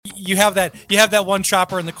you have that one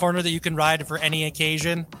chopper in the corner that you can ride for any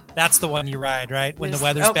occasion. That's the one you ride, right? When the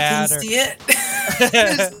weather's bad. Can you see it?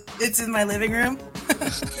 It's in my living room.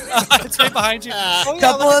 It's right behind you.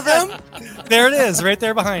 Couple of them. There it is, right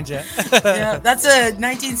there behind you. Yeah, that's a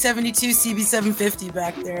 1972 CB750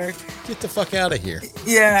 back there. Get the fuck out of here.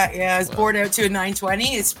 Yeah. I was bored out to a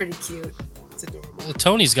 920. It's pretty cute. It's adorable.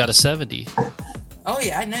 Tony's got a 70. Oh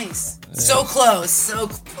yeah, nice. Yeah. So close to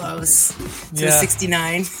a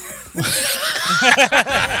 69.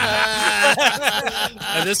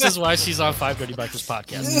 And this is why she's on 5 Dirty Bikers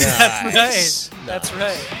podcast. Nice. That's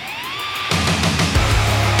right.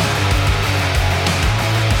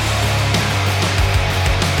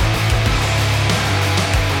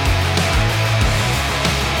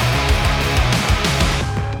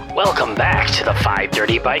 Welcome back to the 5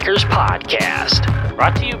 Dirty Bikers podcast.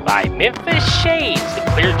 Brought to you by Memphis Shades, the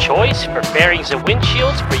clear choice for bearings and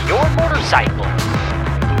windshields for your motorcycle.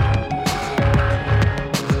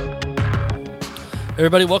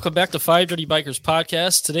 Everybody, welcome back to 5 Dirty Bikers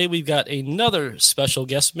podcast. Today we've got another special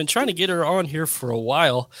guest. I've been trying to get her on here for a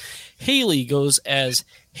while. Haley goes as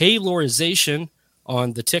Haylorization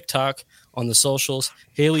on the TikTok, on the socials.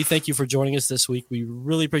 Haley, thank you for joining us this week. We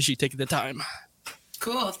really appreciate you taking the time.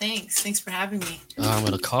 Cool, thanks for having me. I'm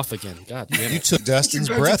going to cough again. God damn it. You took Dustin's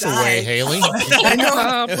breath away, Haley. I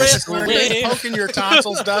know. Poking your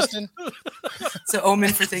tonsils, Dustin. It's an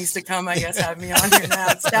omen for things to come, I guess, have me on here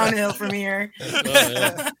now. It's downhill from here.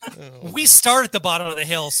 We start at the bottom of the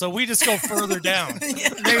hill, so we just go further down. Yeah,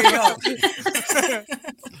 there you go.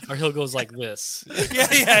 Our hill goes like this.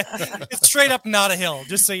 Yeah. It's straight up not a hill,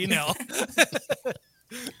 just so you know.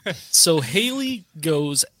 So Haley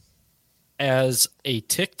goes as a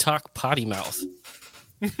TikTok potty mouth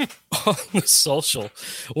on the social.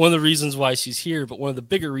 One of the reasons why she's here, but one of the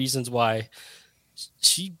bigger reasons why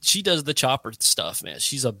she does the chopper stuff, man.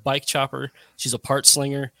 She's a bike chopper. She's a part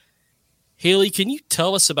slinger. Haley, can you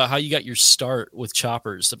tell us about how you got your start with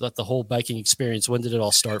choppers, about the whole biking experience? When did it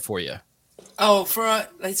all start for you? Oh,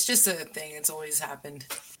 it's just a thing. It's always happened.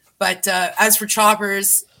 But as for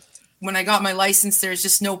choppers, when I got my license, there's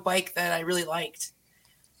just no bike that I really liked.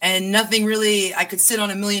 And nothing really, I could sit on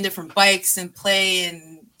a million different bikes and play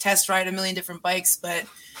and test ride a million different bikes, but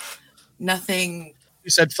nothing. You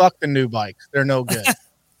said, fuck the new bikes. They're no good.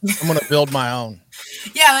 I'm going to build my own.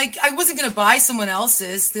 Yeah, like I wasn't going to buy someone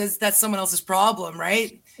else's because that's someone else's problem,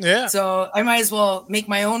 right? Yeah. So I might as well make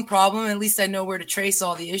my own problem. At least I know where to trace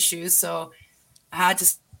all the issues. So I had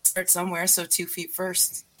to start somewhere. So 2 feet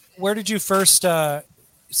first. Where did you first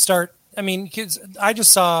start? I mean, kids, I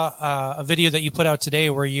just saw a video that you put out today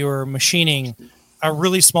where you were machining a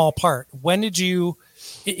really small part. When did you?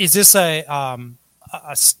 Is this a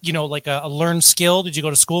learned skill? Did you go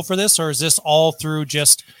to school for this, or is this all through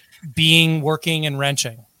just working, and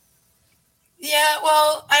wrenching? Yeah,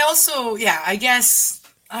 well, I guess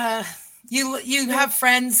you have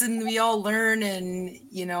friends, and we all learn, and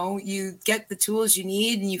you get the tools you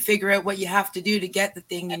need, and you figure out what you have to do to get the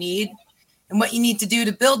thing you need. And what you need to do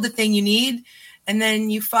to build the thing you need, and then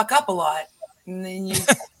you fuck up a lot, and then you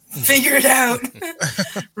figure it out,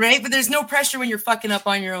 right? But there's no pressure when you're fucking up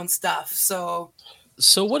on your own stuff. So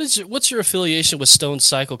what's your affiliation with Stone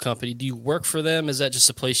Cycle Company? Do you work for them? Is that just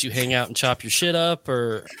a place you hang out and chop your shit up,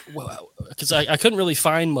 or because I couldn't really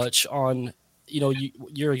find much on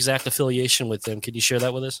your exact affiliation with them? Could you share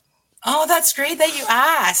that with us? Oh, that's great that you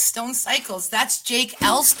asked. Stone Cycles. That's Jake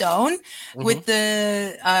Elstone with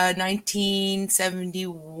the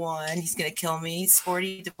 1971. He's going to kill me.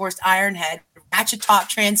 Sporty divorced iron head, ratchet top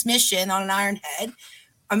transmission on an iron head.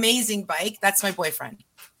 Amazing bike. That's my boyfriend.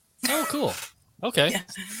 Oh, cool. Okay.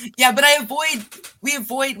 Yeah, but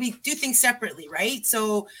we do things separately, right?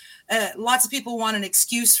 So lots of people want an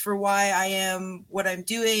excuse for why I am what I'm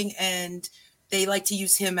doing, and they like to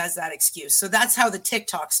use him as that excuse. So that's how the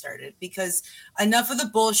TikTok started, because enough of the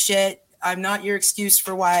bullshit. I'm not your excuse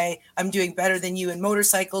for why I'm doing better than you in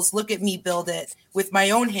motorcycles. Look at me build it with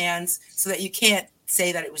my own hands, so that you can't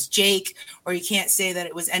say that it was Jake, or you can't say that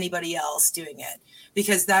it was anybody else doing it,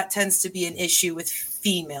 because that tends to be an issue with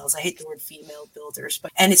females. I hate the word female builders,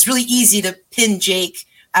 and it's really easy to pin Jake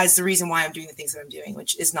as the reason why I'm doing the things that I'm doing,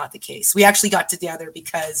 which is not the case. We actually got together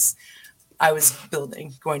because I was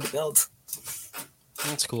going to build.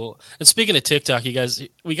 That's cool. And speaking of TikTok, you guys,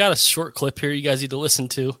 we got a short clip here you guys need to listen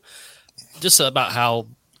to, just about how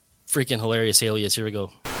freaking hilarious Haley is. Here we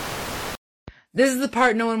go. This is the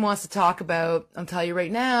part no one wants to talk about. I'll tell you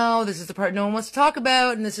right now, this is the part no one wants to talk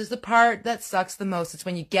about, and this is the part that sucks the most. It's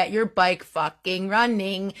when you get your bike fucking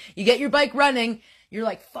running. You get your bike running, you're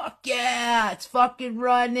like, fuck yeah, it's fucking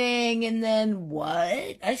running, and then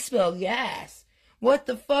what? I smell gas. What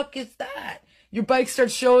the fuck is that? Your bike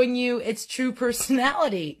starts showing you its true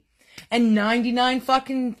personality. And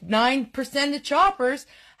 99% of choppers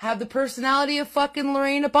have the personality of fucking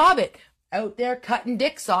Lorena Bobbitt, out there cutting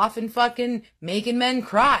dicks off and fucking making men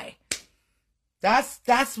cry.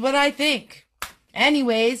 That's what I think.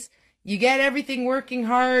 Anyways, you get everything working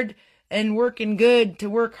hard and working good to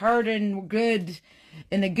work hard and good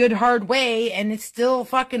in a good hard way, and it's still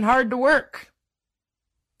fucking hard to work.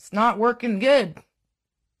 It's not working good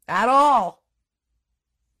at all.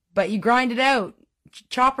 But you grind it out.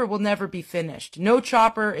 Chopper will never be finished. No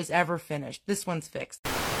chopper is ever finished. This one's fixed.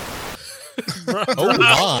 Oh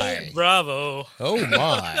my. Bravo. Oh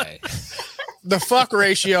my. The fuck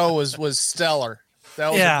ratio was stellar.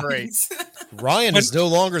 That was great. Ryan is no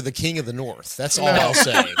longer the king of the North. That's all I'll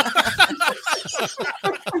say.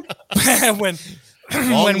 when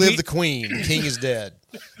Long live the queen. The king is dead.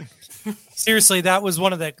 Seriously, that was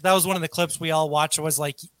one of the clips we all watched. It was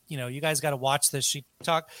like, you guys got to watch this.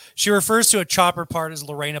 She refers to a chopper part as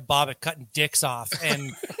Lorena Bobbitt cutting dicks off,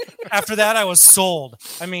 and after that, I was sold.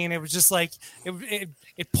 I mean, it was just like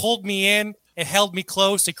it pulled me in, it held me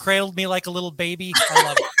close, it cradled me like a little baby. I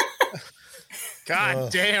love it.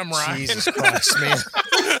 God damn, Ryan. Jesus Christ, man.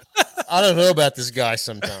 I don't know about this guy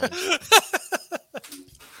sometimes.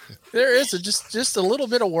 There is just a little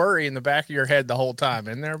bit of worry in the back of your head the whole time,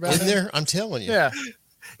 isn't there? About there? I'm telling you. Yeah.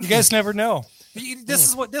 You guys never know.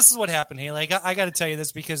 This is what happened, Haley. I got to tell you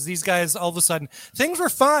this because these guys, all of a sudden, things were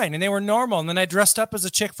fine and they were normal. And then I dressed up as a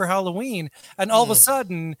chick for Halloween, and all of a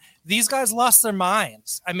sudden, these guys lost their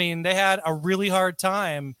minds. I mean, they had a really hard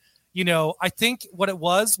time. I think what it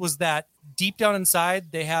was that deep down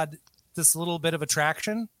inside, they had this little bit of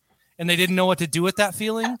attraction, and they didn't know what to do with that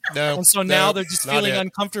feeling. No, and so now they're just feeling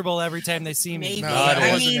uncomfortable every time they see me.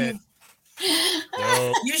 Maybe.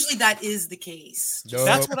 No, usually that is the case. Nope.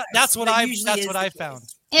 That's what I found.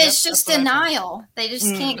 It's just denial. They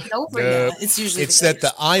just can't get over it. It's usually that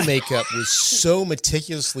the eye makeup was so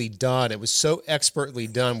meticulously done. It was so expertly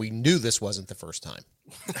done. We knew this wasn't the first time.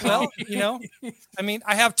 Well, I mean,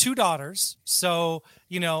 I have 2 daughters, so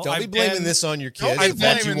don't be blaming this on your kids. Don't be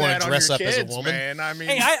That you blaming want that to on dress your up kids, as a woman. man. I mean,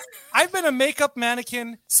 Hey, I've been a makeup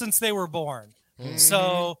mannequin since they were born.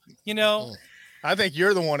 So I think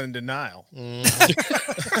you're the one in denial. Hey,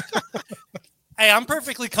 I'm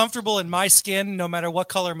perfectly comfortable in my skin, no matter what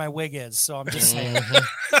color my wig is. So I'm just saying.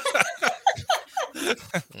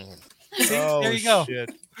 See, there you go. Shit.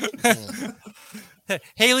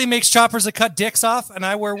 Haley makes choppers that cut dicks off, and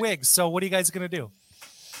I wear wigs. So what are you guys gonna do?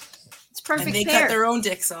 It's perfect And they pair. cut their own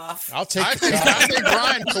dicks off. I'll take I think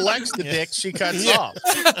Ryan collects the dicks she cuts off.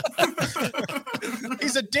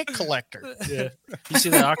 He's a dick collector. Yeah. You see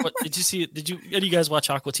that Aqua? Did you guys watch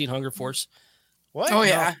Aqua Teen Hunger Force? What? Oh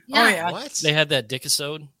yeah. Yeah. Oh yeah. What? They had that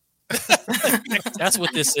dickisode. That's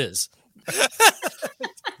what this is.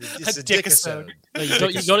 It's a dickisode. No,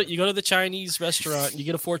 you go to the Chinese restaurant and you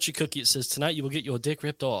get a fortune cookie. It says tonight you will get your dick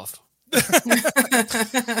ripped off.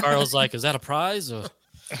 Carl's like, is that a prize? Or...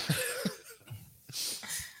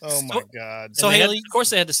 Oh my God. So And Haley, of course,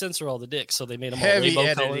 they had to censor all the dicks, so they made them all Heavy rainbow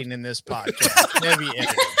editing colored. in this podcast. Heavy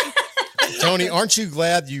editing. Tony, aren't you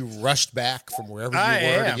glad you rushed back from wherever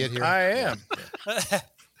you were to get here? I am.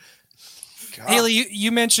 Haley,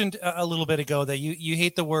 you mentioned a little bit ago that you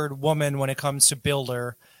hate the word woman when it comes to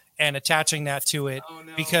builder and attaching that to it. Oh,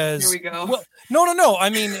 no. Because Here we go. Well, no. I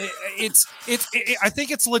mean, it's I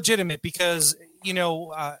think it's legitimate because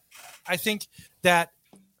I think that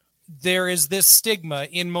there is this stigma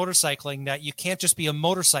in motorcycling that you can't just be a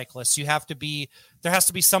motorcyclist. There has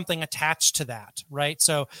to be something attached to that, right?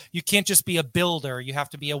 So you can't just be a builder. You have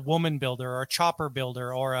to be a woman builder or a chopper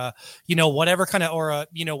builder or a, whatever kind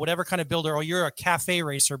of builder, or you're a cafe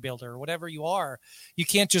racer builder or whatever you are. You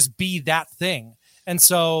can't just be that thing. And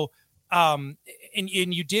so, and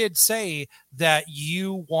you did say that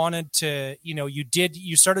you wanted to,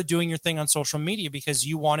 you started doing your thing on social media because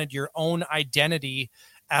you wanted your own identity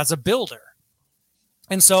as a builder.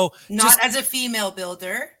 And so Not as a female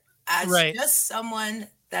builder, as Right. just someone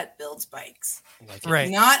that builds bikes. right.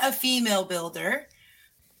 Not a female builder,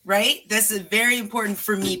 right? This is very important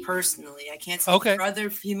for me personally. I can't speak Okay. for other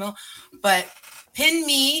female, but pin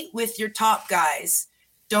me with your top guys.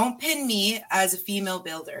 Don't pin me as a female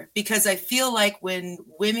builder, because I feel like when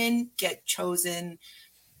women get chosen,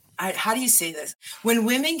 how do you say this? When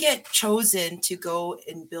women get chosen to go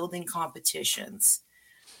in building competitions,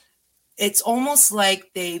 it's almost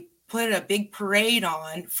like they put a big parade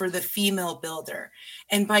on for the female builder.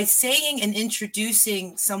 And by saying and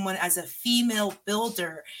introducing someone as a female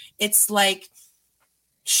builder, it's like,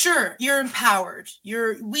 sure, you're empowered.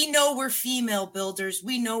 We know we're female builders.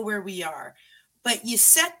 We know where we are. but you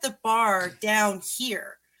set the bar down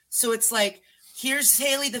here. So it's like, here's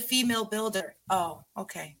Haley, the female builder. Oh,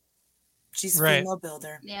 okay. She's a female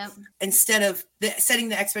builder. Yeah. Instead of setting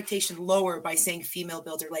the expectation lower by saying female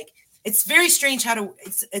builder. Like, it's very strange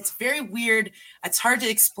it's very weird. It's hard to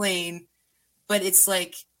explain, but it's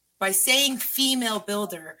like by saying female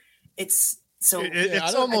builder, it's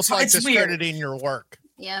almost like it's discrediting weird. your work.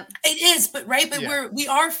 Yep. It is, but we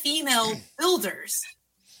are female builders.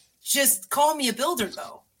 Just call me a builder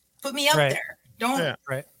though. Put me out there. Don't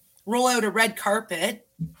roll out a red carpet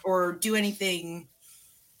or do anything.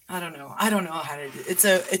 I don't know how to do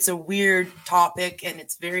it. It's a weird topic and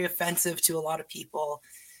it's very offensive to a lot of people.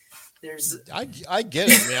 I get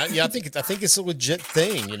it, man. Yeah, I think it's a legit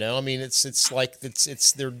thing, you know. I mean, it's like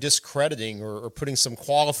they're discrediting or putting some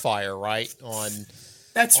qualifier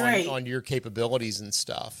on your capabilities and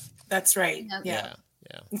stuff. That's right. Yep.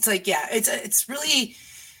 Yeah. It's like it's really,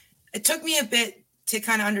 it took me a bit to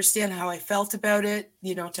kind of understand how I felt about it,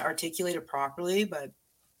 you know, to articulate it properly, but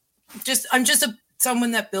I'm just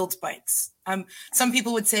someone that builds bikes. Some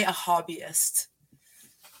people would say a hobbyist,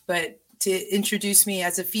 but to introduce me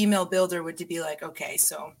as a female builder would be like, okay,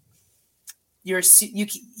 so you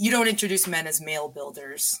don't introduce men as male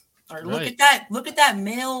builders, or look at that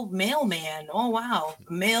mailman. Oh wow,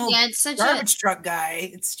 it's such garbage truck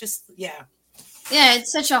guy. It's just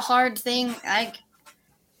it's such a hard thing.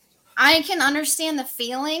 I can understand the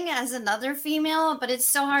feeling as another female, but it's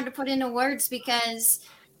so hard to put into words because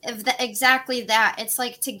of exactly that. It's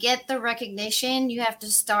like, to get the recognition, you have to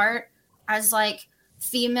start as like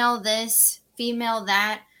female this, female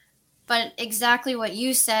that. But exactly what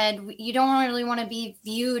you said, you don't really want to be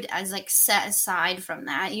viewed as like set aside from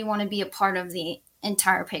that. You want to be a part of the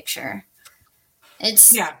entire picture.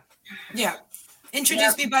 It's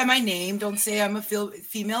Introduce me by my name. Don't say I'm a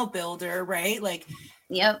female builder, right? Like,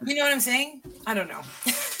 you know what I'm saying? I don't know.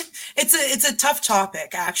 It's a tough topic,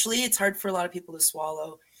 actually. It's hard for a lot of people to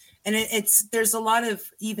swallow. And there's a lot of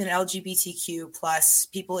even LGBTQ plus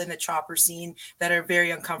people in the chopper scene that are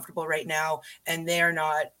very uncomfortable right now, and they are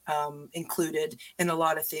not included in a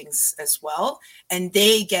lot of things as well. And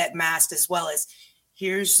they get masked as well as,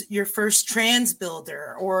 here's your first trans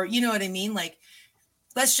builder, or you know what I mean? Like,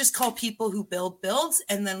 let's just call people who build builds,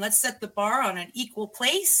 and then let's set the bar on an equal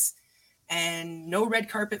place, and no red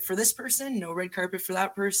carpet for this person, no red carpet for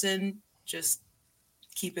that person. Just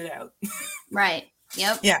keep it out. Right.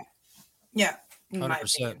 Yep. Yeah.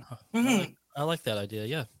 100%. I like that idea.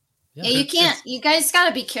 Yeah. You can't. You guys got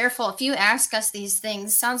to be careful if you ask us these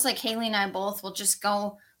things. Sounds like Haley and I both will just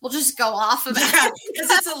go. We'll just go off of it because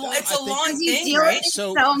it's a long thing, right?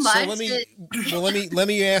 So much. Let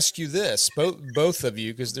me ask you this, both of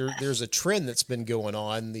you, because there's a trend that's been going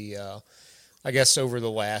on I guess over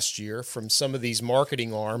the last year from some of these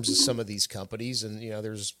marketing arms of some of these companies, and you know,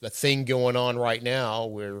 there's a thing going on right now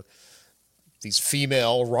where these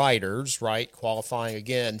female riders, right, qualifying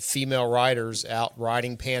again, female riders out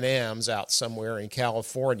riding Pan Ams out somewhere in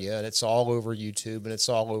California, and it's all over YouTube and it's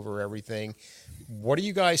all over everything. What do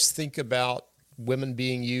you guys think about women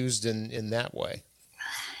being used in that way?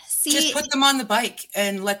 Just put them on the bike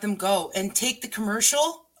and let them go, and take the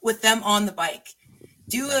commercial with them on the bike.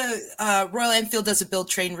 Do Royal Enfield does a build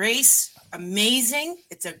train race. Amazing.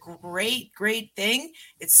 It's a great thing.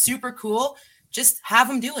 It's super cool. Just have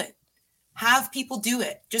them do it. Have people do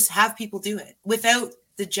it. Just have people do it without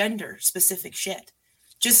the gender specific shit.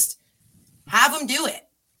 Just have them do it.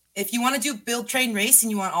 If you want to do build train race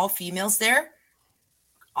and you want all females there,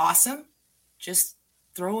 awesome. Just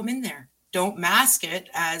throw them in there. Don't mask it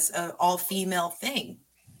as an all female thing,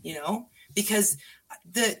 you know, because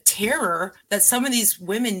the terror that some of these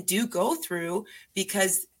women do go through,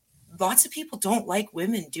 because lots of people don't like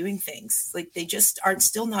women doing things. Like, they just are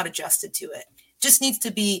still not adjusted to it. Just needs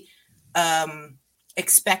to be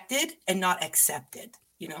expected and not accepted,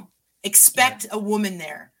 you know. Expect a woman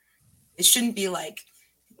there. It shouldn't be like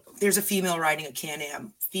there's a female riding a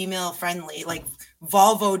Can-Am, female friendly. Like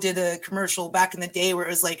Volvo did a commercial back in the day where it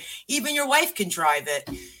was like, even your wife can drive it,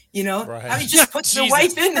 you know. Right. I mean, just put the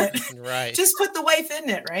wife in it. Right. Just put the wife in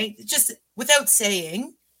it, right? Just without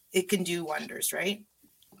saying, it can do wonders, right?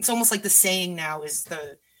 It's almost like the saying now is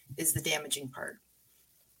the damaging part.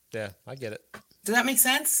 Yeah, I get it. Does that make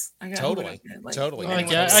sense? Totally.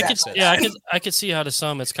 I could see how to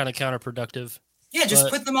some it's kind of counterproductive. Yeah, just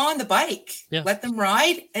put them on the bike. Yeah. Let them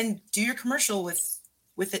ride and do your commercial with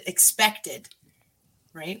it expected,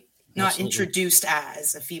 right? Not Absolutely. Introduced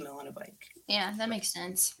as a female on a bike. Yeah, that makes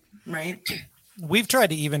sense. Right. We've tried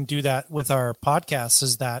to even do that with our podcasts,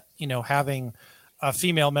 is that, you know, having a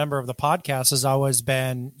female member of the podcast has always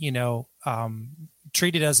been, you know,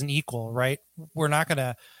 treated as an equal, right? I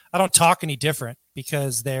don't talk any different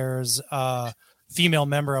because there's a female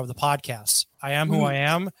member of the podcast. I am who I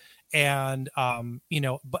am. And,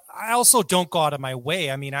 but I also don't go out of my way.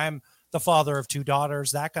 I mean, I'm the father of 2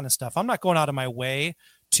 daughters, that kind of stuff. I'm not going out of my way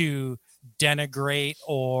to denigrate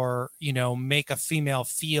or, make a female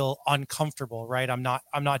feel uncomfortable, right? I'm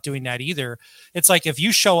not doing that either. It's like, if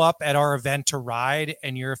you show up at our event to ride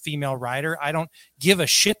and you're a female rider, I don't give a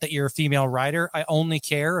shit that you're a female rider. I only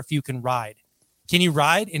care if you can ride. Can you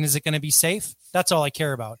ride? And is it going to be safe? That's all I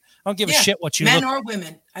care about. I don't give a shit what you men or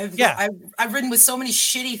women. I've ridden with so many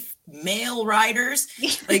shitty male riders.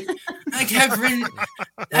 I've ridden,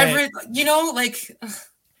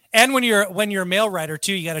 And when you're a male rider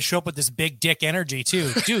too, you got to show up with this big dick energy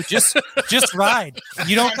too, dude. Just ride.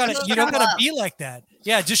 You don't gotta be like that.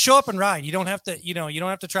 Yeah, just show up and ride. You don't have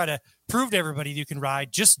to try to prove to everybody you can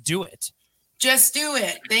ride. Just do it. Just do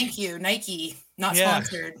it. Thank you, Nike. Not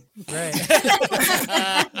sponsored. Right.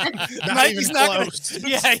 Nike's not close.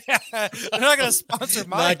 They're not going to sponsor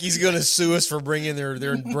mine. Nike's going to sue us for bringing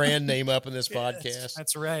their brand name up in this podcast.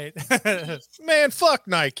 That's right. Man, fuck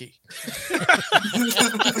Nike.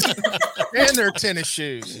 And their tennis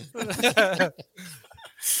shoes.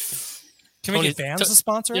 Can we get Vans to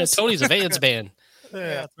sponsor us? Yeah, Tony's a Vans fan.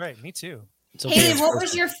 Yeah, that's right. Me too. Haley, what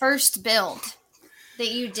was your first build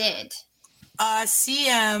that you did?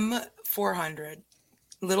 CM 400,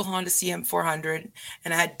 little Honda CM 400,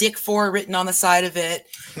 and I had Dick 4 written on the side of it,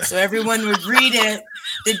 so everyone would read it.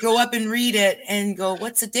 They'd go up and read it and go,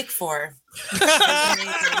 "What's a Dick for?" Not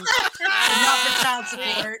for child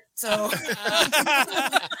support. So,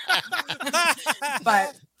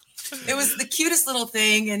 but it was the cutest little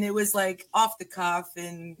thing, and it was like off the cuff,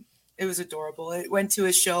 and it was adorable. It went to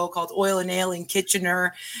a show called Oil and Ale in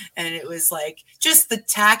Kitchener, and it was like just the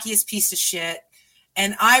tackiest piece of shit.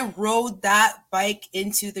 And I rode that bike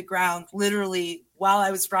into the ground literally while I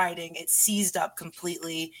was riding. It seized up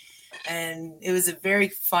completely, and it was a very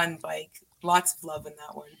fun bike. Lots of love in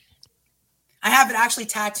that one. I have it actually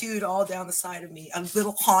tattooed all down the side of me. A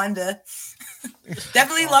little Honda.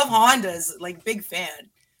 Definitely love Hondas. Like, big fan.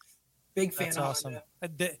 Big fan. That's of awesome.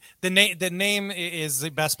 Honda. The name is the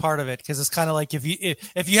best part of it, because it's kind of like if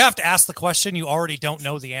you have to ask the question, you already don't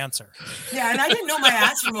know the answer. Yeah, and I didn't know my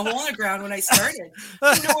ass from a hole in the ground when I started.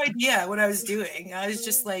 I had no idea what I was doing. I was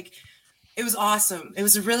just like, it was awesome. It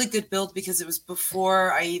was a really good build because it was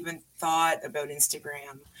before I even thought about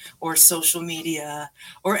Instagram or social media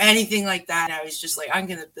or anything like that. I was just like, I'm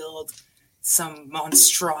gonna build some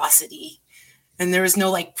monstrosity. And there was no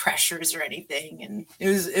like pressures or anything, and it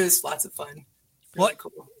was lots of fun. Really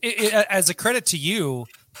cool. As a credit to you,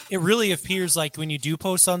 it really appears like when you do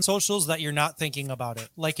post on socials that you're not thinking about it.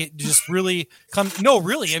 Like, it just really comes. No,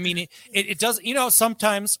 really. I mean, it does.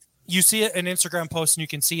 Sometimes you see an Instagram post and you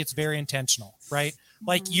can see it's very intentional, right?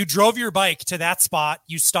 Like, you drove your bike to that spot,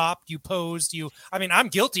 you stopped, you posed, I'm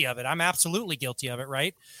guilty of it. I'm absolutely guilty of it,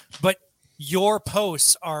 right? But your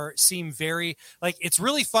posts seem very, like, it's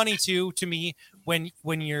really funny too to me when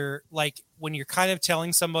you're kind of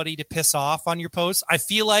telling somebody to piss off on your post. I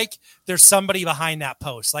feel like there's somebody behind that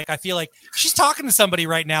post. Like, I feel like she's talking to somebody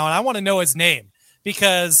right now and I want to know his name,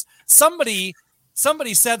 because somebody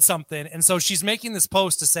said something, and so she's making this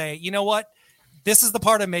post to say, you know what, this is the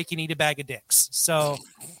part of making eat a bag of dicks. So,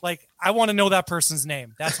 like, I want to know that person's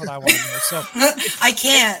name. That's what I want to know. So I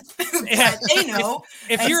can't. Yeah, they know.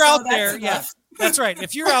 If you're out there, yeah, that's right.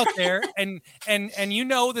 If you're out there and you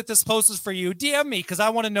know that this post is for you, DM me, because I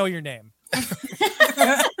want to know your name.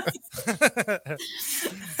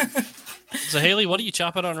 So, Haley, what are you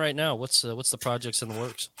chopping on right now? What's the projects in the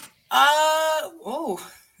works?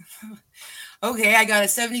 Okay, I got a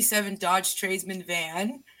 77 Dodge Tradesman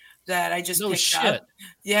van that I just picked shit. up.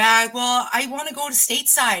 Yeah, well, I want to go to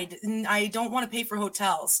stateside, and I don't want to pay for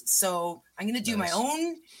hotels. So I'm going to do my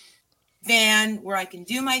own van where I can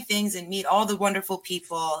do my things and meet all the wonderful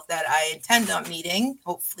people that I intend on meeting,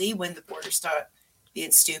 hopefully, when the borders start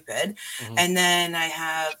being stupid. Mm-hmm. And then I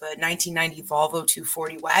have a 1990 Volvo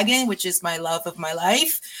 240 wagon, which is my love of my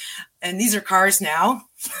life. And these are cars now.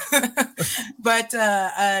 But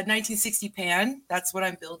a 1960 Pan, that's what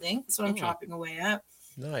I'm building. That's what I'm chopping away at.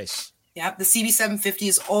 Nice. Yeah, the CB750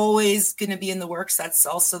 is always going to be in the works. That's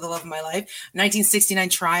also the love of my life. 1969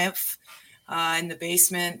 Triumph in the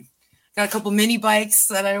basement. Got a couple mini bikes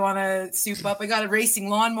that I want to soup up. I got a racing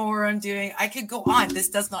lawnmower I'm doing. I could go on. This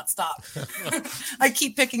does not stop. I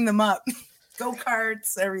keep picking them up.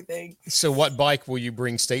 Go-karts, everything. So what bike will you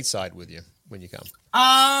bring stateside with you when you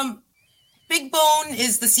come? Big Bone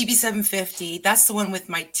is the CB750. That's the one with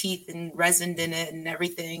my teeth and resin in it and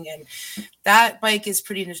everything. And that bike is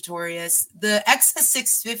pretty notorious. The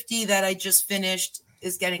XS650 that I just finished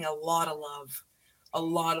is getting a lot of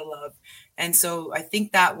love. And so I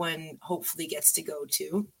think that one hopefully gets to go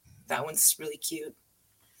too. That one's really cute.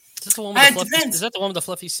 Is that the one with the fluffy, is that the one with the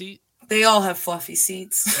fluffy seat? They all have fluffy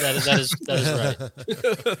seats. That is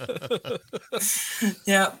right.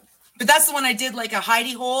 Yeah. But that's the one I did like a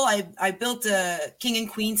hidey hole. I built a king and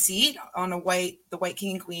queen seat on the white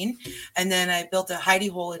king and queen. And then I built a hidey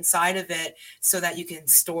hole inside of it so that you can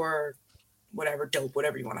store whatever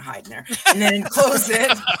you want to hide in there, and then close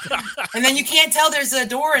it. And then you can't tell there's a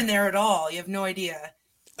door in there at all. You have no idea.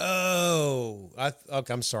 Oh,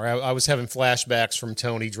 I'm sorry. I was having flashbacks from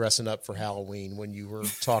Tony dressing up for Halloween when you were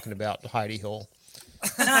talking about hidey hole.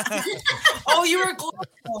 Oh, you were close,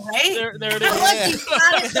 right? There it is.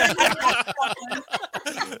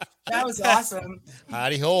 That was awesome.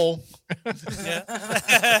 Hidey hole.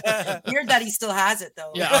 Weird that he still has it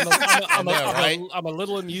though. Yeah, I'm a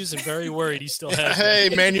little amused and very worried he still has it. Hey,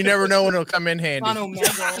 man, you never know when it'll come in handy. Oh,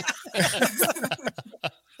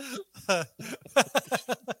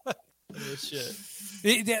 shit.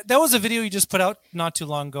 That was a video you just put out not too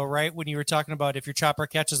long ago, right? When you were talking about if your chopper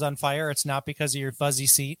catches on fire, it's not because of your fuzzy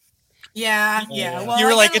seat. Yeah. Well, you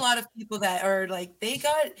were I get a lot of people that are like, they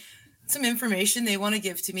got some information they want to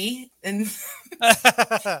give to me, and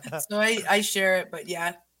so I share it. But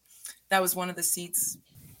yeah, that was one of the seats.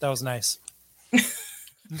 That was nice.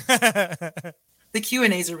 The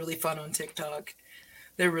Q&As are really fun on TikTok.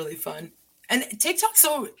 They're really fun. And TikTok,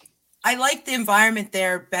 so I like the environment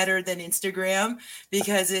there better than Instagram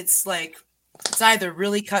because it's like, it's either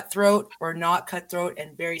really cutthroat or not cutthroat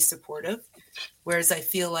and very supportive. Whereas I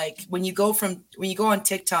feel like when you go on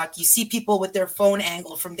TikTok, you see people with their phone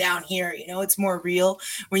angle from down here, you know, it's more real.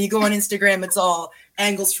 When you go on Instagram, it's all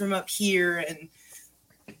angles from up here, and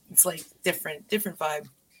it's like different vibe.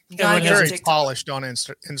 Everyone's very polished on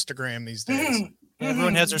Instagram these days. Mm-hmm.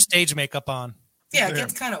 Everyone has their stage makeup on. Yeah, it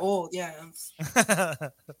gets kind of old. Yeah.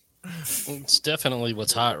 It's definitely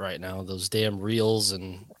what's hot right now. Those damn reels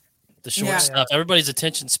and the short stuff. Everybody's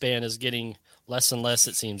attention span is getting less and less,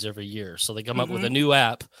 it seems, every year. So they come up with a new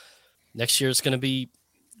app. Next year it's got to be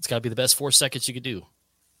the best 4 seconds you could do.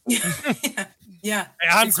 Yeah.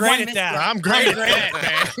 I'm great at that. I'm great at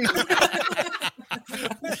that,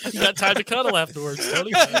 man. You got time to cuddle afterwards,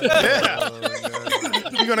 Tony. Yeah. Oh,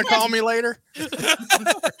 no. You gonna call me later?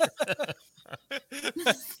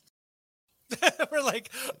 We're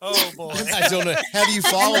like, oh boy. I don't know. How do you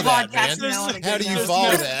follow that, man? How do you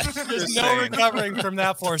follow that? There's no recovering from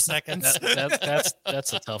that 4 seconds.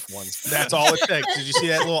 That's a tough one. That's all it takes. Did you see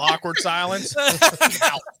that little awkward silence?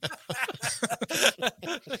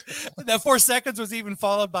 That 4 seconds was even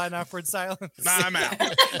followed by an awkward silence. I'm out.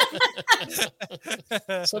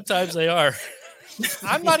 Sometimes they are.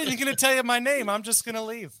 I'm not even going to tell you my name. I'm just going to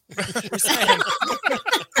leave. We're saying.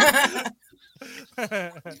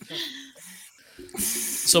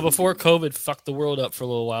 So before COVID fucked the world up for a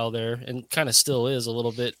little while there, and kind of still is a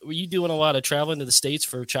little bit, were you doing a lot of traveling to the States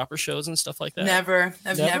for chopper shows and stuff like that? Never.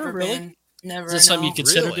 I've never really? been. Never. Is this something you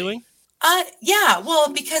consider doing? Yeah.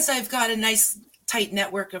 Well, because I've got a nice tight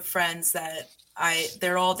network of friends that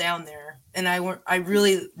they're all down there, and I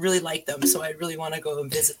really, really like them. So I really want to go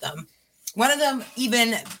and visit them. One of them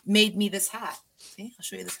even made me this hat. See, I'll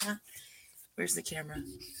show you this hat. Where's the camera?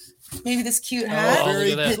 Maybe this cute hat.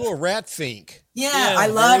 Very cool. Rat Fink. Yeah, I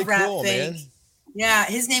love Rat cool, Fink. Man. Yeah,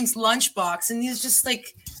 his name's Lunchbox, and he's just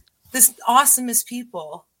like this awesomest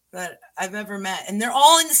people that I've ever met. And they're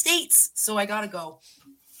all in the States, so I gotta go.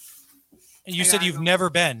 And you said you've never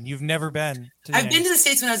been. You've never been. I've been to the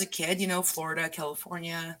States when I was a kid, Florida,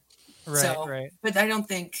 California. Right. But I don't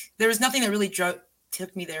think there was nothing that really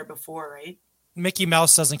took me there before, right? Mickey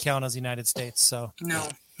Mouse doesn't count as the United States, so. No.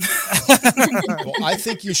 Well, I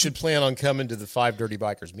think you should plan on coming to the 5 Dirty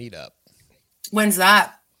Bikers meetup. When's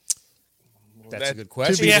that? That's a good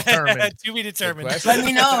question. To be determined. To be determined. Let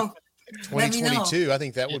me know. 2022. I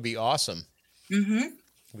think that would be awesome. Mm-hmm.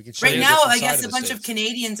 We can show right you now, I side guess of a bunch of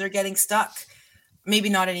Canadians are getting stuck. Maybe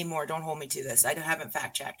not anymore. Don't hold me to this. I haven't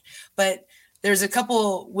fact checked. But there's a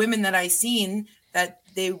couple women that I've seen that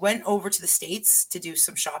they went over to the States to do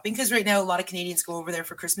some shopping, because right now a lot of Canadians go over there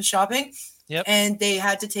for Christmas shopping. Yep. And they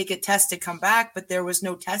had to take a test to come back, but there was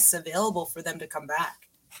no tests available for them to come back.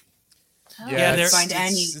 Yeah,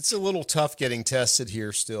 it's a little tough getting tested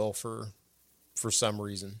here still for some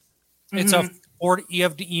reason. It's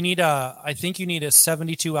you need I think you need a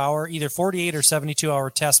 72 hour, either 48 or 72 hour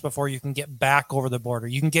test before you can get back over the border.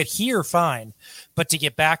 You can get here fine, but to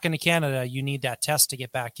get back into Canada, you need that test to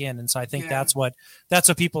get back in. And so I think that's what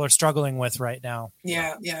people are struggling with right now.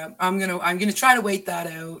 Yeah. I'm gonna try to wait that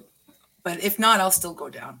out, but if not, I'll still go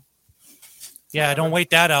down. Yeah, don't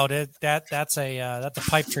wait that out. That's a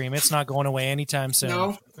pipe dream. It's not going away anytime soon.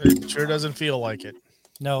 No, It sure doesn't feel like it.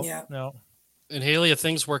 No. And Haley, if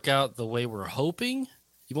things work out the way we're hoping,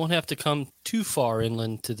 you won't have to come too far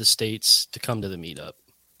inland to the States to come to the meetup.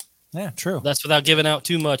 Yeah, true. That's without giving out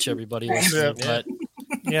too much, everybody listening. But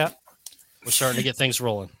Yeah. we're starting to get things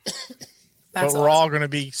rolling. But we're all going to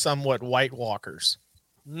be somewhat White Walkers.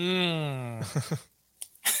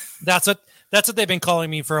 That's what they've been calling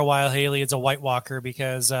me for a while, Haley. It's a White Walker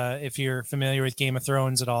because if you're familiar with Game of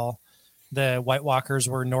Thrones at all, the White Walkers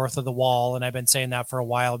were north of the Wall, and I've been saying that for a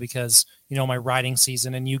while because my riding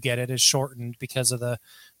season, and you get it, is shortened because of the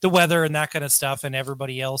weather and that kind of stuff. And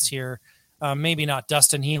everybody else here, maybe not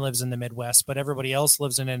Dustin, he lives in the Midwest, but everybody else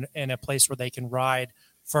lives in a place where they can ride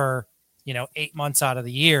for 8 months out of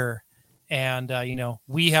the year. And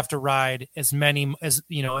we have to ride as many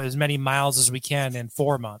miles as we can in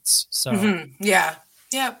 4 months. So yeah,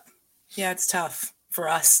 it's tough for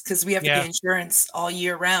us because we have to get insurance all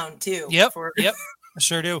year round too. Yep, I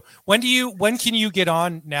sure do. When can you get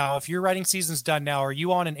on now? If your riding season's done now, are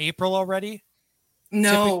you on in April already?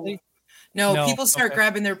 No. People start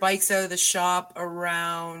grabbing their bikes out of the shop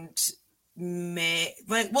around May.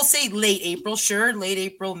 Like we'll say late April, late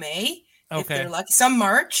April, May. Okay. If they're lucky, some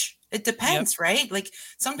March. It depends, right? Like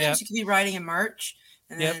sometimes you can be riding in March,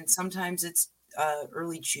 and then sometimes it's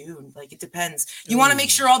early June. Like it depends. You want to make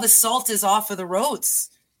sure all the salt is off of the roads.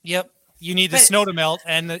 Yep. You need the snow to melt,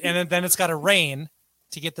 and then it's got to rain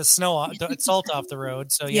to get the salt off the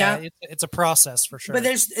road. So it's a process for sure. But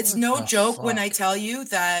it's no joke when I tell you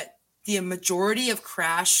that the majority of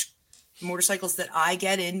crash motorcycles that I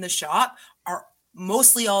get in the shop are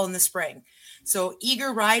mostly all in the spring. So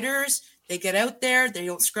eager riders. They get out there, they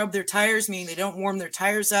don't scrub their tires, meaning they don't warm their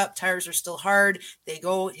tires up. Tires are still hard. They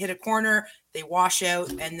go hit a corner, they wash out,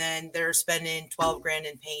 and then they're spending $12,000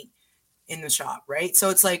 in paint in the shop, right?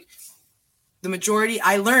 So it's like the majority,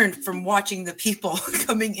 I learned from watching the people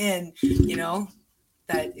coming in,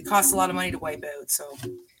 that it costs a lot of money to wipe out. So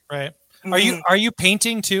right. Are you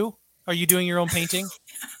painting too? Are you doing your own painting?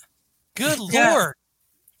 Good Lord.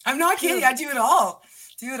 I'm not kidding. I do it all.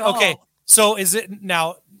 Okay. So is it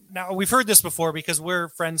now we've heard this before because we're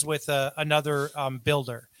friends with another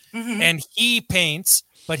builder, and he paints,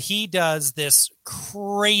 but he does this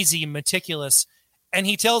crazy meticulous, and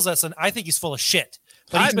he tells us, and I think he's full of shit.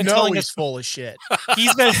 But he's been telling us full of shit.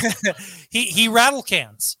 He's been he rattle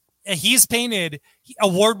cans, and he's painted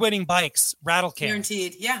award-winning bikes rattle cans.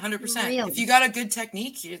 Guaranteed, 100%. Really? If you got a good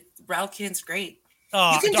technique, rattle can's great.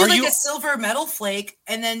 You can do a silver metal flake,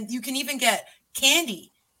 and then you can even get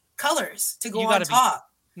candy colors to go on top.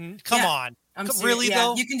 Come on. Really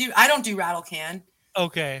though? You can do. I don't do rattle can.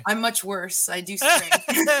 Okay. I'm much worse. I do spray.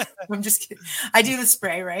 I'm just kidding. I do the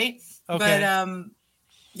spray, right? Okay.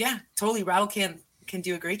 But totally. Rattle can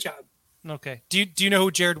do a great job. Okay. Do you know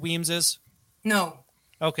who Jared Weems is? No.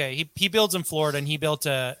 Okay. He builds in Florida, and he built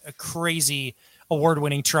a crazy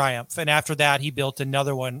award-winning Triumph, and after that he built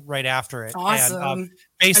another one right after it. Awesome. And,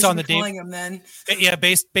 based on the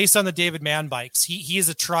based on the David Mann bikes. He is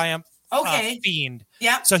a Triumph fiend.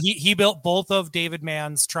 Yeah. So he built both of David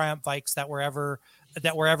Mann's Triumph bikes that were ever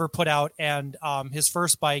put out, and his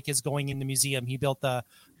first bike is going in the museum. He built the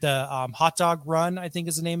Hot Dog Run, I think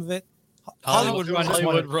is the name of it. Hollywood Run.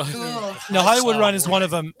 No, Hollywood Run is one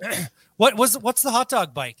of them. What's the hot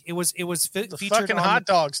dog bike? It was featured fucking hot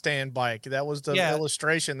dog stand bike. That was the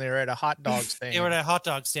illustration. They were at a hot dog stand. They were at a hot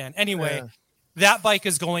dog stand. Anyway, that bike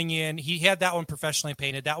is going in. He had that one professionally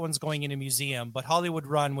painted. That one's going in a museum. But Hollywood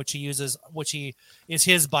Run, which is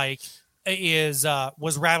his bike,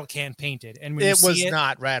 was rattle can painted. And when it was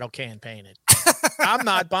not rattle can painted. I'm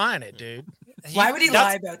not buying it, dude. Why would he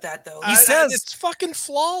lie about that though? He says it's fucking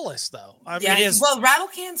flawless though. I mean, it is. Well, rattle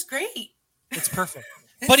can's great. It's perfect.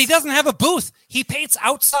 But he doesn't have a booth. He paints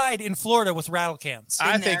outside in Florida with rattle cans.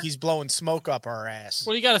 I think he's blowing smoke up our ass.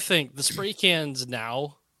 Well, you got to think the spray cans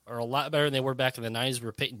now are a lot better than they were back in the 90s. We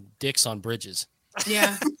were painting dicks on bridges.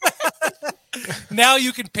 Yeah. Now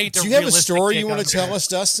you can paint. Do you have a story you want to tell us,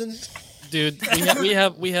 Dustin? Dude, we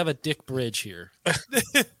have a dick bridge here.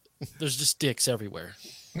 There's just dicks everywhere.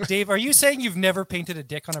 Dave, are you saying you've never painted a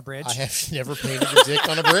dick on a bridge? I have never painted a dick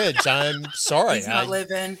on a bridge. I'm sorry. He's not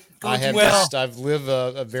living. I've lived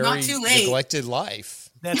a very neglected life.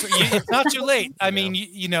 That's it's not too late. I mean,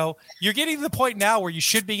 you know, you're getting to the point now where you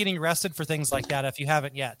should be getting arrested for things like that if you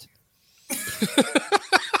haven't yet.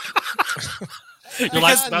 Your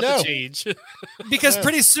life's about to change. Because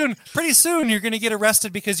pretty soon you're going to get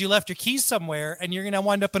arrested because you left your keys somewhere and you're going to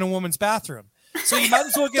wind up in a woman's bathroom. So you might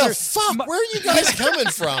as well get fuck. Where are you guys coming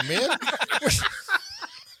from, man?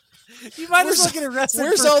 You might as well get arrested.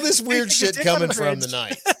 Where's all this weird shit coming from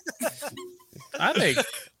tonight? I think.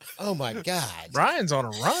 Oh my God, Ryan's on a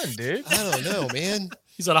run, dude. I don't know, man.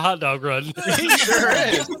 He's on a hot dog run. He sure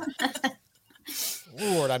is.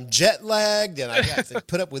 Lord, I'm jet lagged, and I got to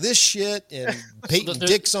put up with this shit and painting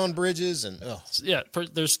dicks on bridges, and yeah.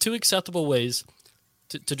 There's two acceptable ways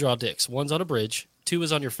to draw dicks. One's on a bridge. Two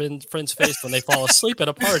is on your friend's face when they fall asleep at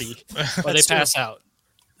a party or they pass out.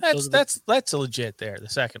 That's legit. There, the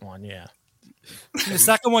second one, yeah. The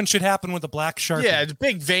second one should happen with a black Sharpie. Yeah, it's a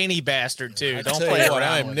big veiny bastard too. Don't tell play you what,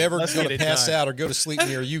 around. I'm never Let's going get to it pass done. out or go to sleep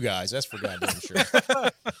near you guys. That's for goddamn sure.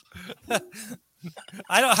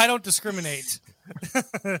 I don't discriminate.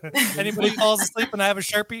 Anybody falls asleep and I have a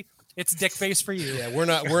Sharpie, it's dick face for you. Yeah, we're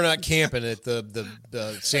not camping at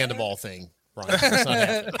the Sandoval thing, Brian. That's not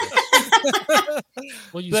happening.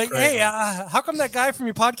 We'll use Like, Craig hey, on. how come that guy from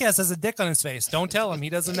your podcast has a dick on his face? Don't tell him.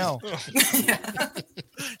 He doesn't know. That's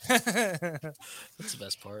the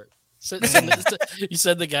best part. You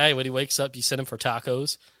send the guy when he wakes up. You send him for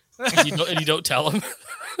tacos, and you don't tell him.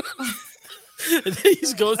 And then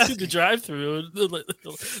he's going through the drive-through. And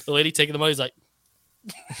the lady taking the money is like,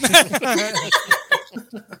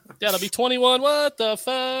 "That'll be 21. What the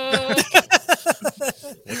fuck?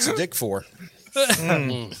 What's the dick for?"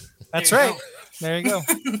 That's right. There you go.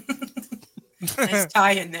 Nice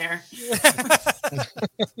tie in there.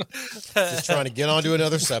 Just trying to get onto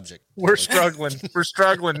another subject. We're struggling. We're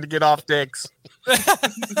struggling to get off dicks.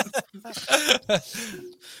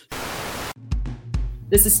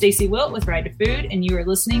 This is Stacy Wilt with Ride to Food, and you are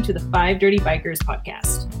listening to the Five Dirty Bikers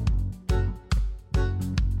podcast.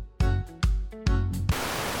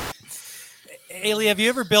 Ailey, have you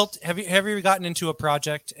ever gotten into a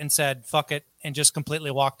project and said fuck it and just completely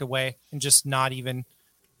walked away and just not even,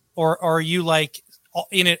 or are you like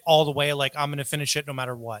in it all the way, like I'm going to finish it no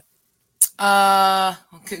matter what?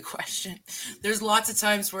 Good question. There's lots of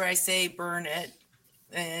times where I say burn it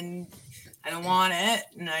and I don't want it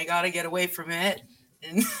and I got to get away from it.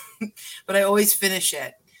 And but I always finish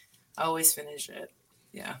it.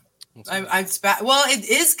 Yeah. Well, it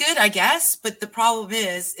is good, I guess, but the problem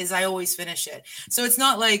is I always finish it. So it's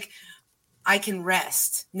not like I can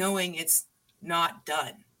rest knowing it's not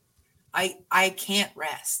done. I can't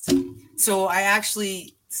rest. So I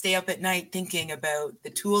actually stay up at night thinking about the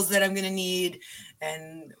tools that I'm going to need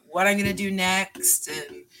and what I'm going to do next.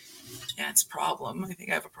 And yeah, it's a problem. I think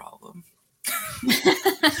I have a problem.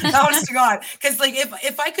 Honest to God. Because like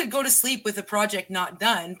if I could go to sleep with a project not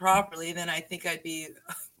done properly, then I think I'd be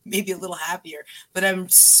maybe a little happier. But I'm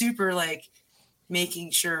super like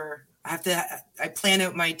making sure I plan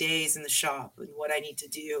out my days in the shop and what I need to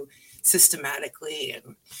do systematically,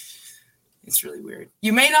 and it's really weird.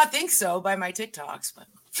 You may not think so by my TikToks, but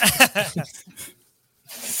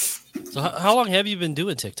So how long have you been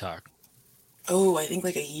doing TikTok? Oh, I think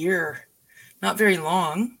like a year. Not very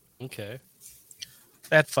long. Okay.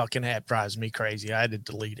 That fucking app drives me crazy. I had to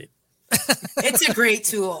delete it. It's a great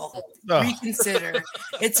tool. Reconsider.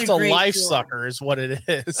 It's a great life tool. sucker is what it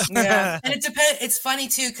is. Yeah. And it depends. It's funny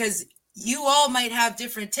too, because you all might have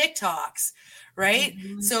different TikToks, right?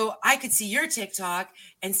 Mm-hmm. So I could see your TikTok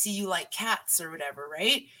and see you like cats or whatever,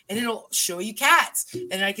 right? And it'll show you cats.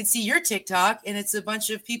 And I could see your TikTok and it's a bunch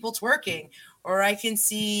of people twerking. Or I can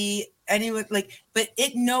see anyone but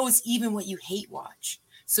it knows even what you hate watch.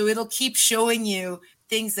 So it'll keep showing you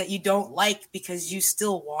things that you don't like because you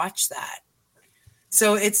still watch that.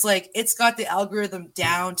 So it's like, it's got the algorithm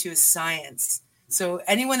down to a science. So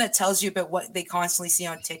anyone that tells you about what they constantly see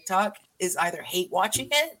on TikTok is either hate watching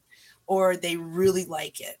it or they really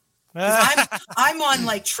like it. I'm on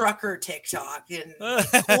like trucker TikTok and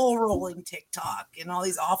coal rolling TikTok and all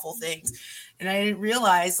these awful things. And I didn't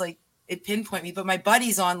realize like it pinpoint me, but my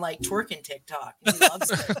buddy's on like twerking TikTok. And he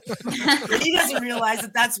loves it. But he doesn't realize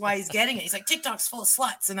that that's why he's getting it. He's like, TikTok's full of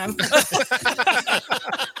sluts. And I'm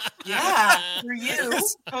yeah, for you.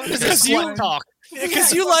 Because you talk.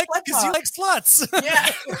 Because you like sluts.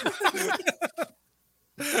 Yeah.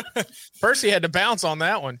 Percy had to bounce on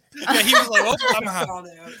that one. Yeah, he was like, "Oh, I'm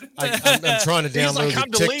trying to download He's like,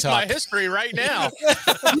 I'm deleting my history right now."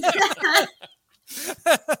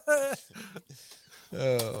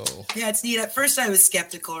 Oh. Yeah, it's neat. At first I was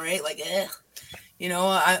skeptical, right? Like,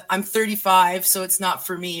 I'm 35, so it's not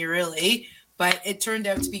for me really. but it turned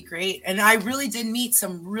out to be great. And I really did meet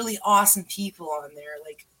some really awesome people on there,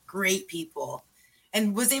 like great people,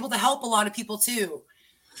 and was able to help a lot of people too.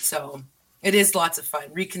 So it is lots of fun.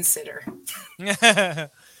 Reconsider.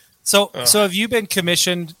 So have you been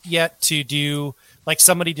commissioned yet to do, like,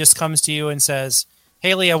 somebody just comes to you and says,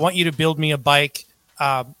 Haley, I want you to build me a bike.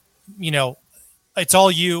 It's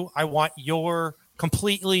all you. I want your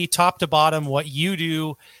completely top to bottom what you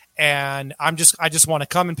do, and I just want to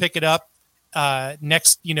come and pick it up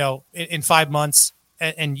next, in 5 months,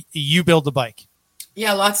 and you build the bike.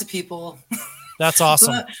 Yeah, lots of people. That's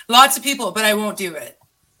awesome. Lots of people, but I won't do it.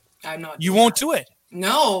 I'm not. You won't do it?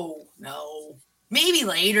 No. Maybe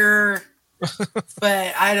later,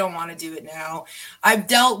 but I don't want to do it now. I've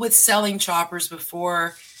dealt with selling choppers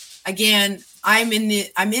before. Again, I'm in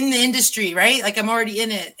the industry, right? Like, I'm already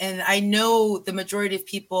in it, and I know the majority of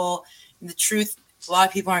people. And the truth, a lot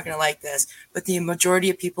of people aren't going to like this, but the majority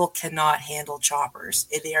of people cannot handle choppers.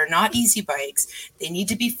 They are not easy bikes. They need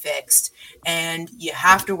to be fixed, and you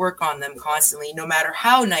have to work on them constantly. No matter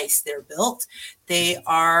how nice they're built, they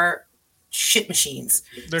are shit machines.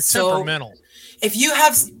 They're temperamental. If you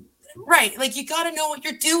have, right, like, you got to know what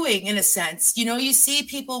you're doing in a sense. You see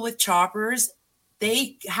people with choppers,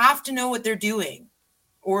 they have to know what they're doing,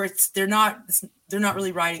 or they're not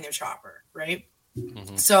really riding their chopper, right?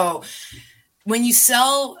 Mm-hmm. So when you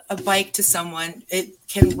sell a bike to someone, it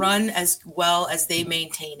can run as well as they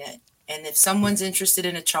maintain it. And if someone's interested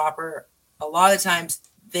in a chopper, a lot of times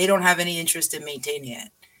they don't have any interest in maintaining it,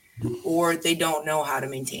 or they don't know how to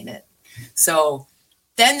maintain it. So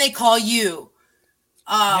then they call you.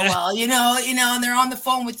 Well, and they're on the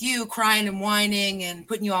phone with you, crying and whining and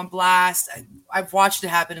putting you on blast. I've watched it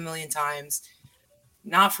happen a million times.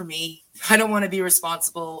 Not for me. I don't want to be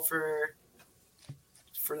responsible for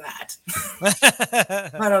that.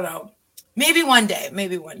 I don't know. Maybe one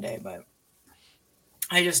day, but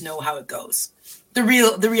I just know how it goes. The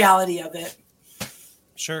reality of it.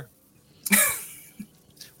 Sure.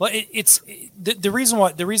 Well, it's the reason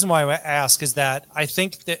why I ask is that I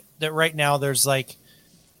think that right now there's, like,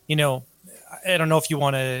 I don't know if you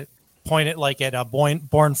want to point it like at a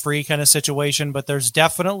born free kind of situation, but there's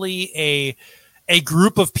definitely a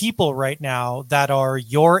group of people right now that are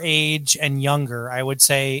your age and younger. I would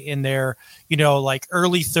say in their, like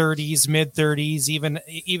early 30s, mid 30s,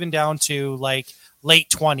 even down to like late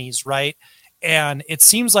 20s, right? And it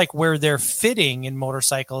seems like where they're fitting in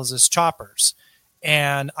motorcycles is choppers.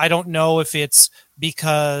 And I don't know if it's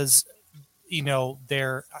because,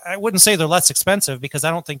 I wouldn't say they're less expensive, because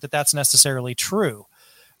I don't think that that's necessarily true.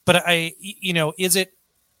 But is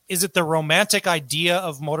it the romantic idea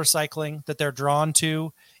of motorcycling that they're drawn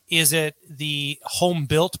to? Is it the home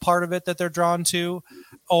built part of it that they're drawn to?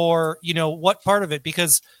 Or, what part of it?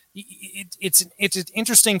 Because it's an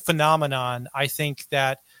interesting phenomenon. I think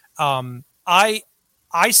that I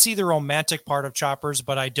see the romantic part of choppers,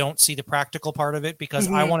 but I don't see the practical part of it, because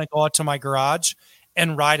I want to go out to my garage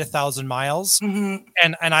and ride 1,000 miles. And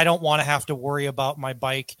I don't want to have to worry about my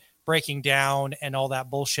bike breaking down and all that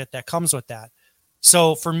bullshit that comes with that.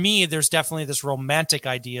 So for me, there's definitely this romantic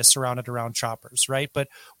idea surrounded around choppers, right? But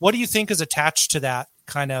what do you think is attached to that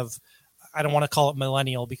kind of, I don't want to call it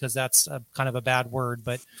millennial, because that's kind of a bad word,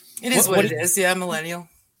 but it is what it is. Yeah. Millennial.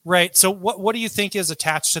 Right. So what do you think is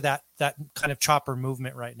attached to that kind of chopper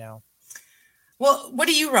movement right now? Well, what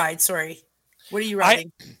do you ride? Sorry. What are you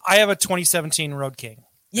riding? I have a 2017 Road King.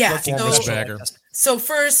 Yeah. So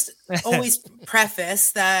first, always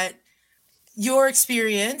preface that your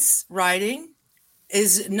experience riding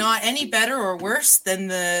is not any better or worse than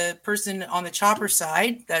the person on the chopper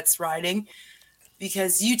side that's riding,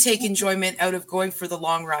 because you take enjoyment out of going for the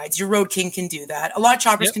long rides. Your Road King can do that. A lot of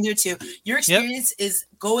choppers can do it too. Your experience is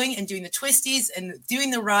going and doing the twisties and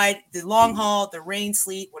doing the ride, the long haul, the rain,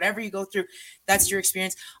 sleet, whatever you go through. That's your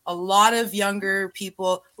experience. A lot of younger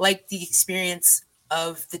people like the experience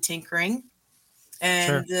of the tinkering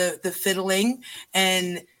and the fiddling.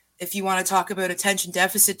 And if you want to talk about attention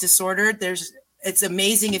deficit disorder, it's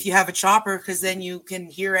amazing if you have a chopper, because then you can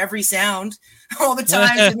hear every sound all the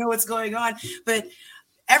time to know what's going on. But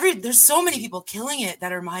there's so many people killing it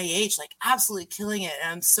that are my age, like absolutely killing it.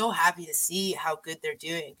 And I'm so happy to see how good they're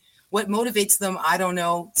doing. What motivates them, I don't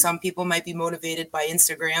know. Some people might be motivated by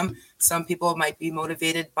Instagram. Some people might be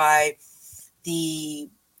motivated by the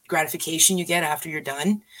gratification you get after you're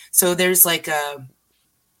done. So there's like a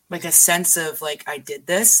sense of like, I did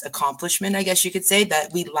this, accomplishment, I guess you could say,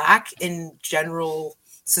 that we lack in general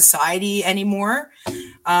society anymore.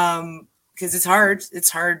 Because it's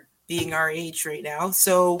hard being our age right now.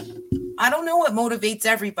 So I don't know what motivates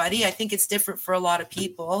everybody. I think it's different for a lot of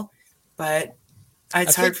people, but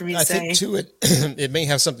It's hard for me to I say. think too, it may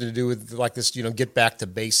have something to do with like this, get back to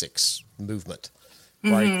basics movement,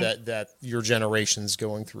 right? That your generation's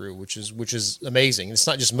going through, which is amazing. It's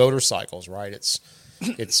not just motorcycles, right?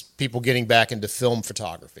 It's people getting back into film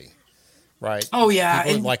photography, right? Oh yeah,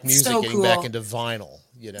 people like music so getting cool. back into vinyl.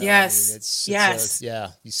 Yes, yes.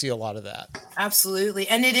 You see a lot of that. Absolutely.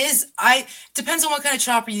 And depends on what kind of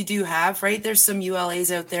chopper you do have, right? There's some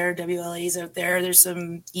ULAs out there, WLAs out there, there's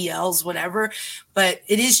some ELs, whatever, but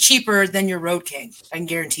it is cheaper than your Road King. I can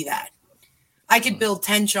guarantee that. I could build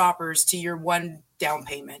 10 choppers to your one down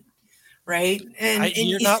payment, right? And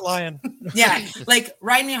you're not lying. Yeah. Like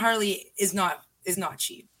riding a Harley is not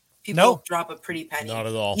cheap. People drop a pretty penny. Not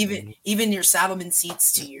at all. Even your Saddleman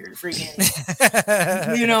seats to your freaking,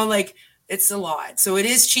 like it's a lot. So it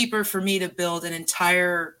is cheaper for me to build an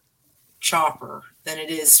entire chopper than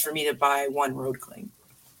it is for me to buy one Road King.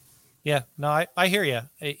 Yeah, no, I hear you.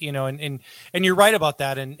 And you're right about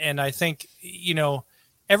that. And I think,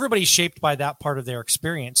 everybody's shaped by that part of their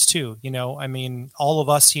experience too. I mean, all of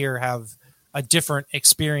us here have a different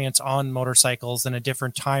experience on motorcycles and a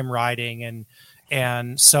different time riding,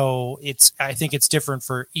 and so I think it's different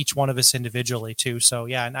for each one of us individually too. So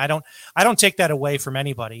yeah, and I don't take that away from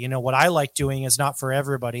anybody. What I like doing is not for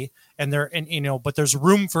everybody, but there's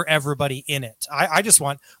room for everybody in it. I just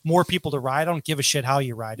want more people to ride. I don't give a shit how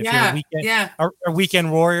you ride. If you're a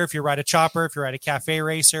weekend warrior, if you ride a chopper, if you ride a cafe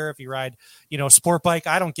racer, if you ride, sport bike,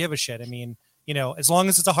 I don't give a shit. I mean, as long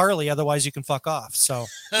as it's a Harley, otherwise you can fuck off. So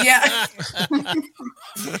yeah.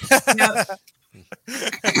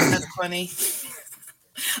 That's funny.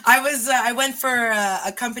 I went for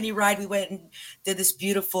a company ride. We went and did this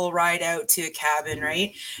beautiful ride out to a cabin,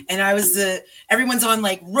 right? And everyone's on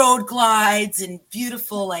like road glides and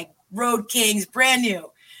beautiful like Road Kings, brand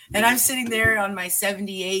new. And I'm sitting there on my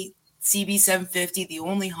 78 CB 750, the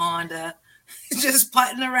only Honda, just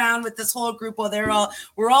putting around with this whole group while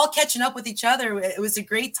we're all catching up with each other. It was a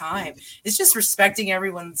great time. It's just respecting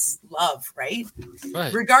everyone's love, right?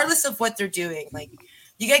 Regardless of what they're doing. Like,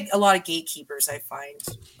 you get a lot of gatekeepers, I find.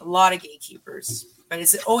 A lot of gatekeepers. But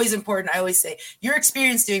it's always important. I always say, your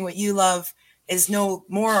experience doing what you love is no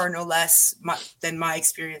more or no less than my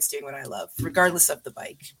experience doing what I love, regardless of the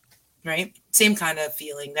bike, right? Same kind of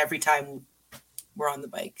feeling every time we're on the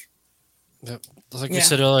bike. Yep. Like we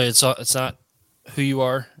said earlier, it's not who you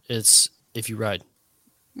are, it's if you ride.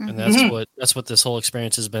 And that's what this whole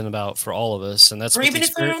experience has been about for all of us. And that's or even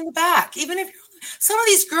if they're on the back, some of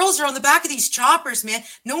these girls are on the back of these choppers, man.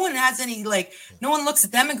 No one looks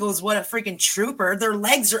at them and goes, what a freaking trooper. Their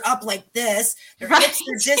legs are up like this. Their hips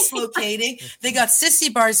are dislocating. They got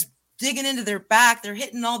sissy bars digging into their back. They're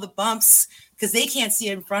hitting all the bumps because they can't see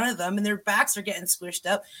in front of them and their backs are getting squished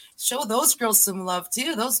up. Show those girls some love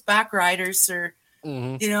too. Those back riders are,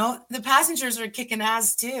 the passengers are kicking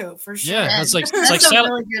ass too, for sure. Yeah, that's a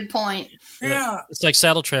really good point. Yeah. It's like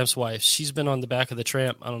Saddle Tramp's wife. She's been on the back of the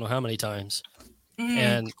Tramp, I don't know how many times.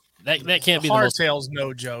 And that can't be the most hardtail's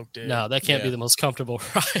no joke, dude. No, that can't be the most comfortable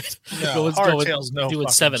ride. No, hardtail's no doing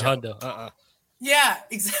 700. Yeah,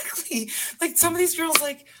 exactly. Like some of these girls,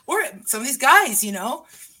 or some of these guys,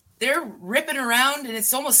 they're ripping around, and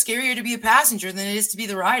it's almost scarier to be a passenger than it is to be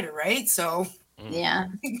the rider, right? So yeah,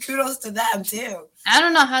 kudos to them too. I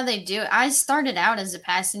don't know how they do it. I started out as a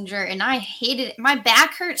passenger, and I hated it. My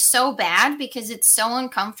back hurt so bad because it's so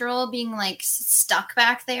uncomfortable being like stuck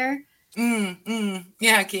back there.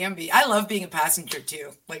 Yeah, it can be. I love being a passenger too.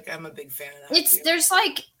 Like, I'm a big fan of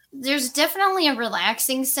that. There's definitely a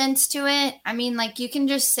relaxing sense to it. I mean, like, you can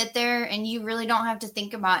just sit there and you really don't have to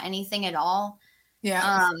think about anything at all.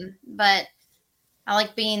 Yeah. But I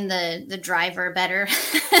like being the driver better.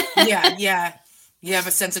 Yeah. You have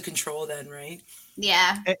a sense of control then, right?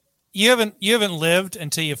 Yeah. You haven't lived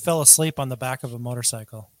until you fell asleep on the back of a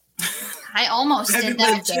motorcycle. I almost did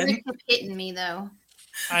that. She kept hitting me though.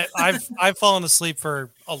 I've fallen asleep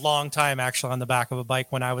for a long time actually on the back of a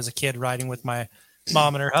bike when I was a kid riding with my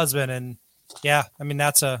mom and her husband. And yeah, I mean,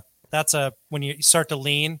 that's a when you start to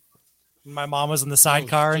lean. My mom was in the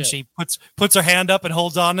sidecar and she puts her hand up and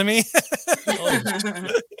holds on to me.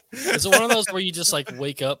 Is it one of those where you just like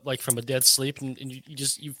wake up like from a dead sleep and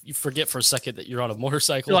you forget for a second that you're on a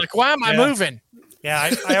motorcycle? You're like, why am I moving?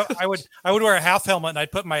 Yeah, I would wear a half helmet and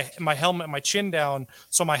I'd put my helmet, my chin down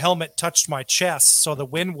so my helmet touched my chest so the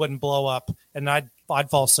wind wouldn't blow up and I'd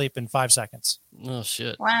fall asleep in 5 seconds. Oh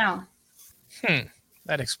shit! Wow.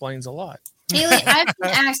 That explains a lot. Haley, I have to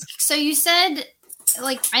ask. So you said,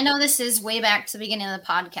 like, I know this is way back to the beginning of the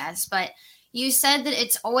podcast, but you said that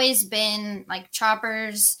it's always been like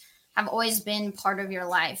choppers have always been part of your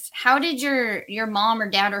life. How did your mom or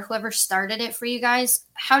dad or whoever started it for you guys?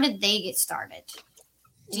 How did they get started?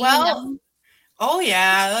 Do you Well, know? oh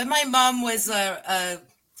yeah, my mom was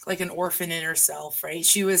like an orphan in herself, right?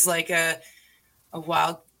 She was like a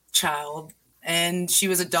wild child, and she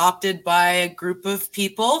was adopted by a group of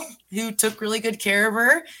people who took really good care of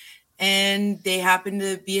her, and they happened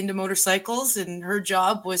to be into motorcycles, and her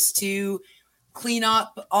job was to clean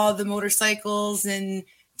up all the motorcycles and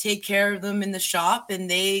take care of them in the shop, and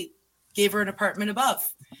they gave her an apartment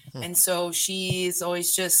above. And so she's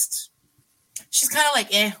always she's kind of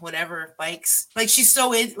like, whatever, bikes. Like she's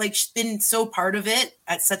been so part of it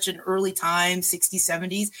at such an early time, 60s,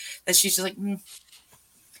 70s, that she's just like,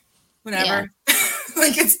 whatever. Yeah.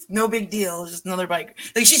 Like it's no big deal. It's just another bike.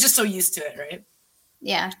 Like she's just so used to it, right?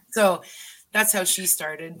 Yeah. So that's how she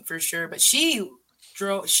started for sure. But she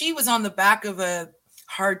was on the back of a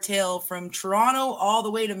hardtail from Toronto all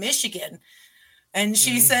the way to Michigan. And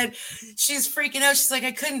she said she's freaking out. She's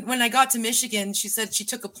like, when I got to Michigan, she said she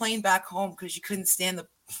took a plane back home because she couldn't stand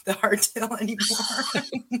the hardtail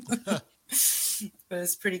anymore. But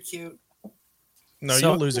it's pretty cute. No,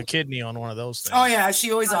 you'll lose a kidney on one of those things. Oh yeah,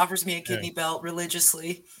 she always offers me a kidney belt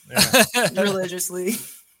religiously. Yeah. Religiously.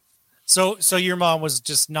 So your mom was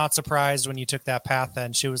just not surprised when you took that path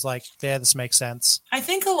then. She was like, yeah, this makes sense. I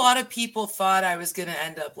think a lot of people thought I was going to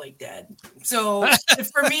end up like dead. So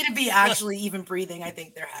for me to be actually even breathing, I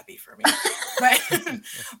think they're happy for me.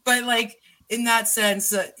 But like in that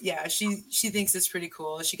sense, yeah, she thinks it's pretty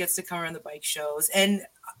cool. She gets to come around the bike shows and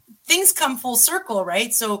things come full circle,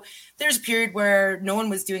 right? So there's a period where no one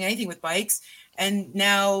was doing anything with bikes. And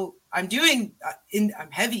now I'm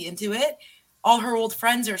heavy into it. All her old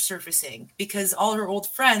friends are surfacing because all her old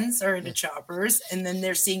friends are into choppers, and then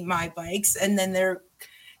they're seeing my bikes, and then they're,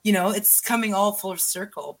 it's coming all full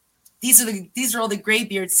circle. These are all the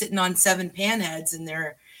graybeards sitting on 7 panheads in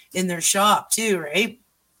their shop too, right?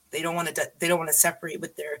 They don't want to separate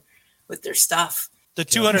with their stuff. The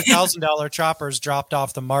 $200,000 choppers dropped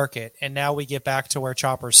off the market, and now we get back to where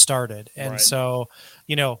choppers started. And so,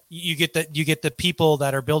 you get the people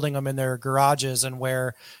that are building them in their garages, and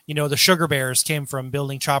where, the Sugar Bears came from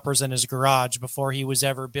building choppers in his garage before he was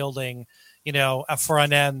ever building, a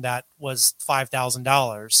front end that was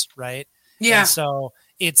 $5,000. Right. Yeah. And so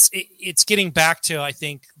it's getting back to, I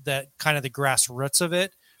think, that kind of the grassroots of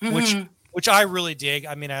it, which I really dig.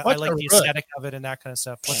 I mean, I like the aesthetic of it and that kind of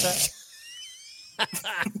stuff. What's that?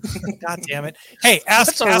 God damn it! Hey,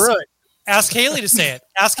 ask Haley to say it.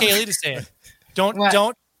 Ask Haley to say it. Don't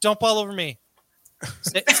fall over me.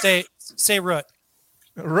 Say root.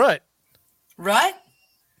 Root.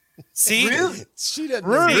 See, root. She doesn't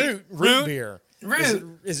root beer.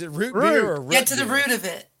 Root. Is it root beer or root? Get to the beer? root of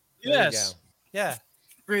it. Yes. Yeah.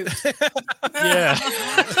 Root. Yeah.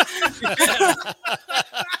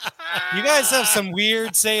 You guys have some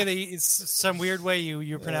weird way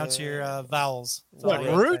you pronounce your vowels. What,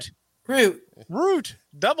 root? Root.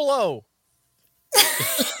 Double O.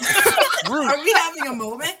 Root. Are we having a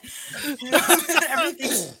moment?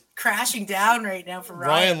 Everything's crashing down right now for Ryan.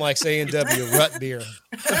 Ryan likes A&W rut beer.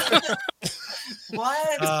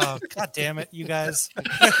 What? Oh, God damn it, you guys.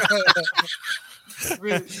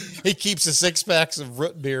 He keeps the 6-packs of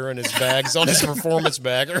root beer in his bags on his performance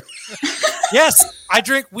bagger. Yes,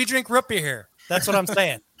 we drink root beer here. That's what I'm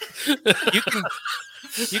saying. You can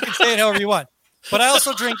say it however you want. But I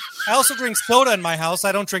also drink soda in my house.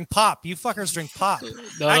 I don't drink pop. You fuckers drink pop.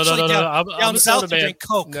 No. I'm south to drink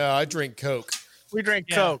Coke. No, I drink Coke. We drink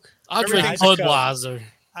Coke. I'll drink Budweiser.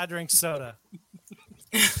 I drink soda.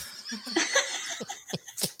 But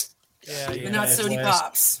not sody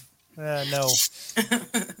pops. No.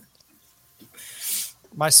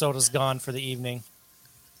 My soda's gone for the evening.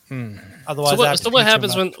 Otherwise, so what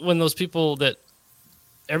happens when those people that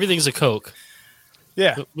everything's a Coke?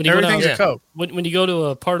 Yeah, when you everything's a Coke. When you go to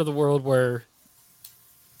a part of the world where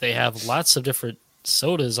they have lots of different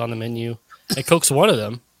sodas on the menu, and Coke's one of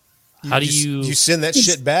them. How do you send that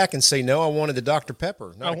shit back and say, no, I wanted the Dr.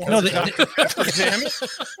 Pepper. Damn it.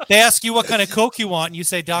 They ask you what kind of Coke you want, and you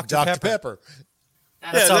say Dr. Pepper.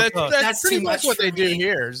 That's pretty too much much what for they me. do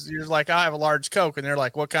here. You're like, I have a large Coke, and they're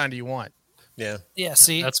like, what kind do you want? Yeah. Yeah,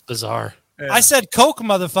 see? That's bizarre. Yeah. I said Coke,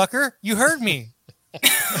 motherfucker. You heard me.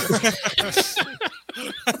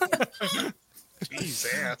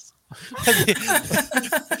 Jesus.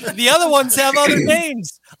 The other ones have other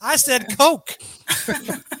names. I said Coke.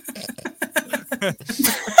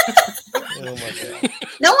 Oh my God.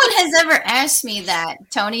 No one has ever asked me that,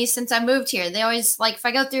 Tony, since I moved here. They always, like, if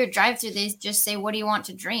I go through a drive-thru, they just say, what do you want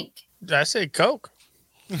to drink? I say Coke.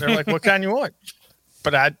 They're like, what kind you want?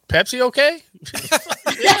 But Pepsi okay?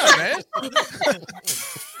 Yeah, man.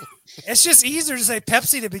 It's just easier to say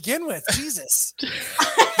Pepsi to begin with. Jesus.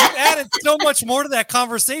 You've added so much more to that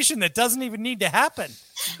conversation that doesn't even need to happen.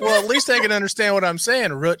 Well, at least they can understand what I'm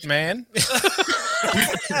saying, root man.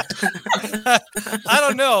 I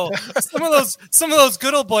don't know. Some of those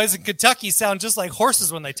good old boys in Kentucky sound just like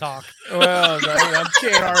horses when they talk. Well, I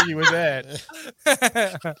can't argue with that.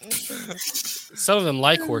 Some of them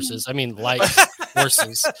like horses. I mean, like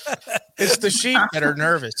horses. It's the sheep that are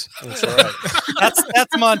nervous. That's right.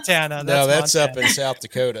 That's Montana. That's Montana. up in South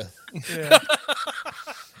Dakota. Yeah.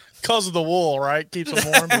 Because of the wool, right? Keeps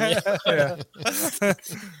them warm. Yeah.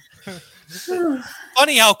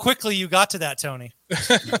 Funny how quickly you got to that, Tony.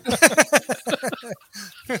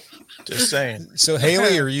 Just saying. So,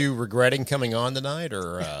 Haley, are you regretting coming on tonight,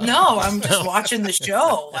 or No, I'm just watching the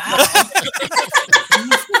show. Wow.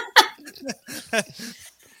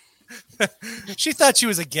 She thought she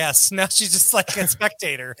was a guest. Now she's just like a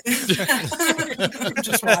spectator.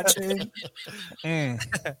 Just watching.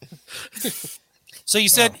 So you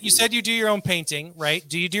said you do your own painting, right?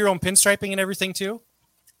 Do you do your own pinstriping and everything too?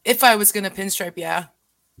 If I was gonna pinstripe, yeah.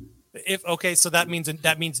 So that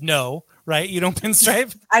means no, right? You don't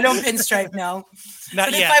pinstripe? I don't pinstripe, no.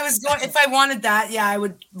 Not but yet. if I wanted that, yeah, I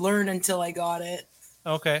would learn until I got it.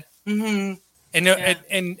 Okay. Mm-hmm.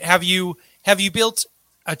 And have you built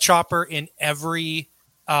a chopper in every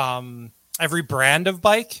brand of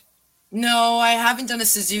bike? No, I haven't done a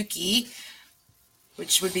Suzuki,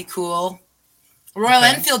 which would be cool. Royal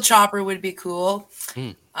Enfield chopper would be cool.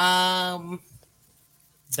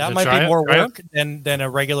 That might be more work than a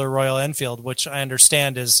regular Royal Enfield, which I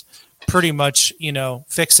understand is pretty much,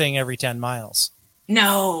 fixing every 10 miles.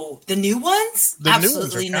 No, the new ones?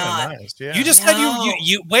 Absolutely new ones are not. nice, yeah. You just said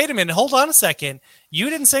you wait a minute, hold on a second. You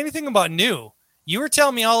didn't say anything about new. You were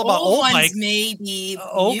telling me all about old ones, bikes. maybe.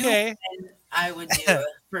 Okay. New, I would do it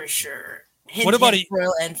for sure. What about a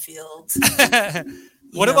Royal Enfield?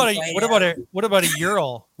 What about a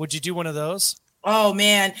Ural? Would you do one of those? Oh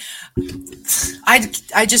man,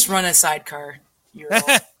 I just run a sidecar Ural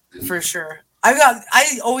for sure.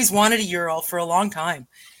 I always wanted a Ural for a long time.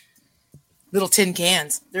 Little tin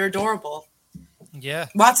cans, they're adorable. Yeah,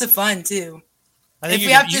 lots of fun too. If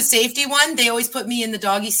we have the safety one, they always put me in the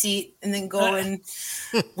doggy seat and then go and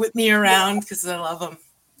whip me around because I love them.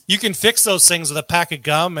 You can fix those things with a pack of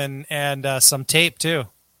gum and some tape too.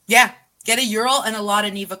 Yeah, get a Ural and a lot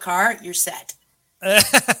of Neva car, you're set.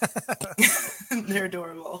 They're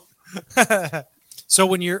adorable. So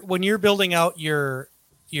when you're building out your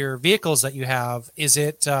vehicles that you have, is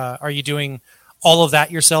it are you doing all of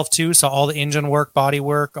that yourself too? So all the engine work, body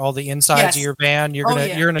work, all the insides of your van, you're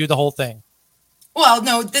gonna do the whole thing. Well,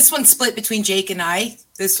 no, this one's split between Jake and I.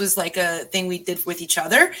 This was like a thing we did with each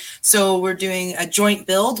other. So we're doing a joint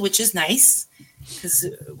build, which is nice because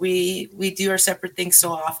we do our separate things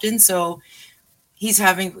so often. So he's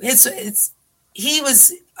having he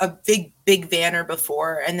was a big vanner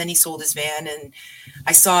before, and then he sold his van, and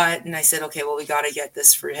I saw it and I said, okay, well, we got to get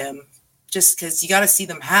this for him just because you got to see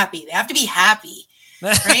them happy. They have to be happy,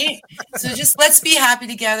 right? So just let's be happy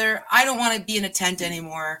together. I don't want to be in a tent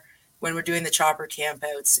anymore when we're doing the chopper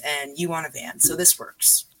campouts, and you want a van. So this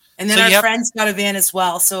works. And then our friends got a van as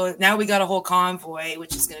well. So now we got a whole convoy,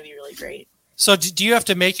 which is going to be really great. So do you have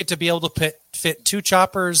to make it to be able to fit two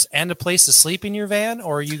choppers and a place to sleep in your van,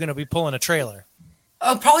 or are you going to be pulling a trailer?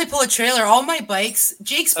 I'll probably pull a trailer. All my bikes,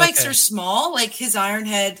 Jake's bikes are small, like his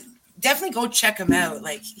Ironhead. Definitely go check him out.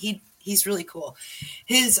 Like he's really cool.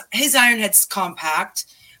 His Ironhead's compact,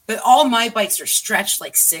 but all my bikes are stretched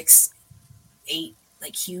like 6, 8,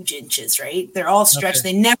 like huge inches, right? They're all stretched.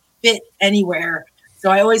 Okay. They never fit anywhere.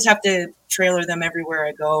 So I always have to trailer them everywhere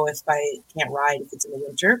I go if I can't ride, if it's in the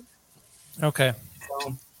winter. Okay.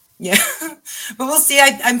 So, yeah. But we'll see.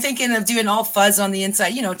 I'm thinking of doing all fuzz on the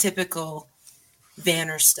inside, typical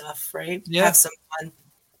vanner stuff, right? Yeah. Have some fun.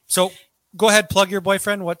 So go ahead, plug your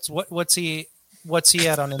boyfriend. What's he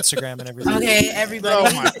at on Instagram and everything? Okay, everybody. Oh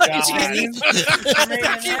my God.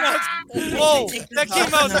 Whoa, that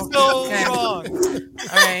came out so wrong.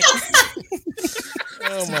 All right.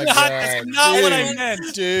 Oh my God. That's not what I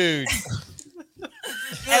meant. Dude.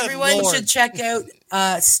 Everyone should check out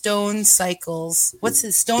Stone Cycles. What's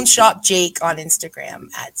his Stone Shop Jake on Instagram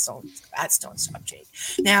at Stone Shop Jake.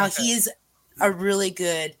 Now he is a really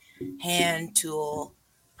good hand tool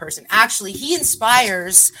person. Actually, he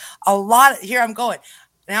inspires a lot. Here I'm going.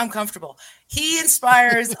 Now I'm comfortable. He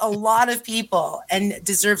inspires a lot of people and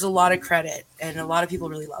deserves a lot of credit. And a lot of people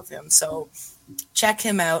really love him. So check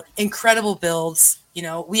him out. Incredible builds.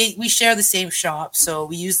 We share the same shop, so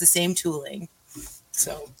we use the same tooling.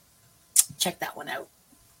 So check that one out.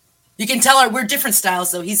 You can tell we're different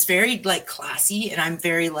styles, though. He's very like classy, and I'm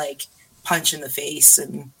very like punch in the face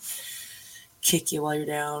and kick you while you're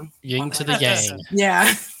down. Yin to the yang.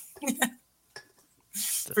 Yeah.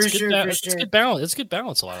 For sure. It's good balance. It's good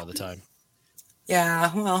balance a lot of the time.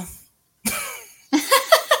 Yeah. Well.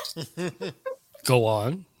 Go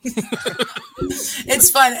on. It's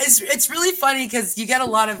fun. It's really funny because you get a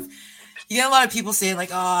lot of people saying like,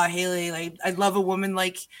 "Oh, Haley, like I'd love a woman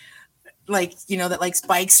like that likes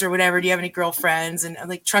bikes or whatever. Do you have any girlfriends?" And I'm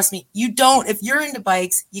like, trust me, you don't. If you're into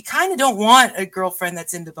bikes, you kind of don't want a girlfriend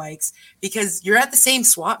that's into bikes because you're at the same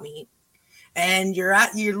swap meet and you're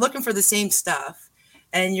looking for the same stuff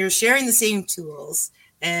and you're sharing the same tools.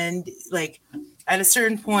 And like at a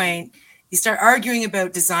certain point, you start arguing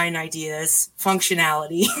about design ideas,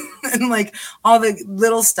 functionality, and like all the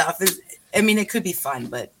little stuff. I mean, it could be fun,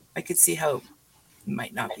 but I could see how it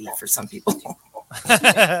might not be for some people.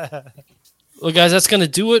 Well, guys, that's going to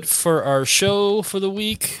do it for our show for the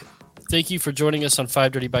week. Thank you for joining us on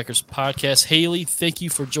Five Dirty Bikers podcast. Haley, thank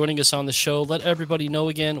you for joining us on the show. Let everybody know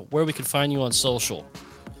again where we can find you on social.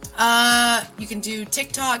 You can do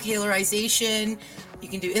TikTok, Halerization. You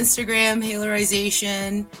can do Instagram,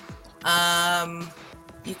 Halerization.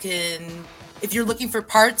 You can, if you're looking for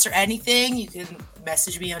parts or anything, you can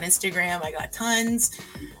message me on Instagram. I got tons.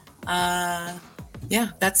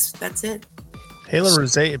 Yeah, that's it.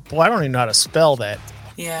 Halerization. Boy, I don't even know how to spell that.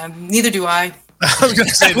 Yeah, neither do I. I was going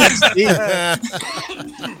to say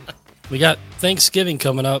We got Thanksgiving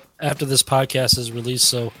coming up after this podcast is released,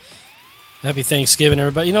 so happy Thanksgiving,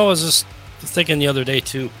 everybody. You know, I was just thinking the other day,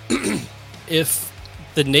 too, if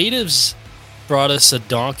the natives brought us a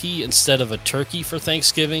donkey instead of a turkey for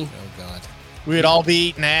Thanksgiving, Oh God. we'd all be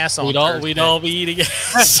eating ass on we'd all be eating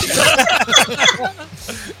ass.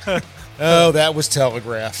 Oh, that was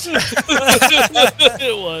telegraphed.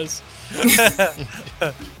 It was.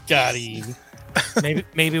 Got him.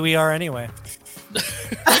 Maybe we are anyway.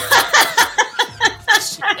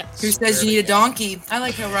 Who says you need a donkey? I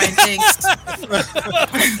like how Ryan thinks.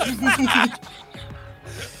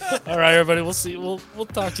 All right, everybody. We'll see. We'll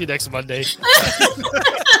talk to you next Monday.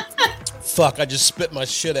 Fuck! I just spit my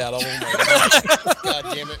shit out. Oh my God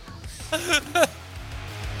damn it!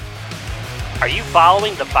 Are you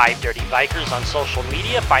following the Five Dirty Bikers on social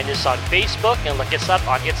media? Find us on Facebook and look us up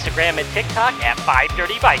on Instagram and TikTok at Five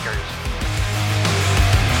Dirty Bikers.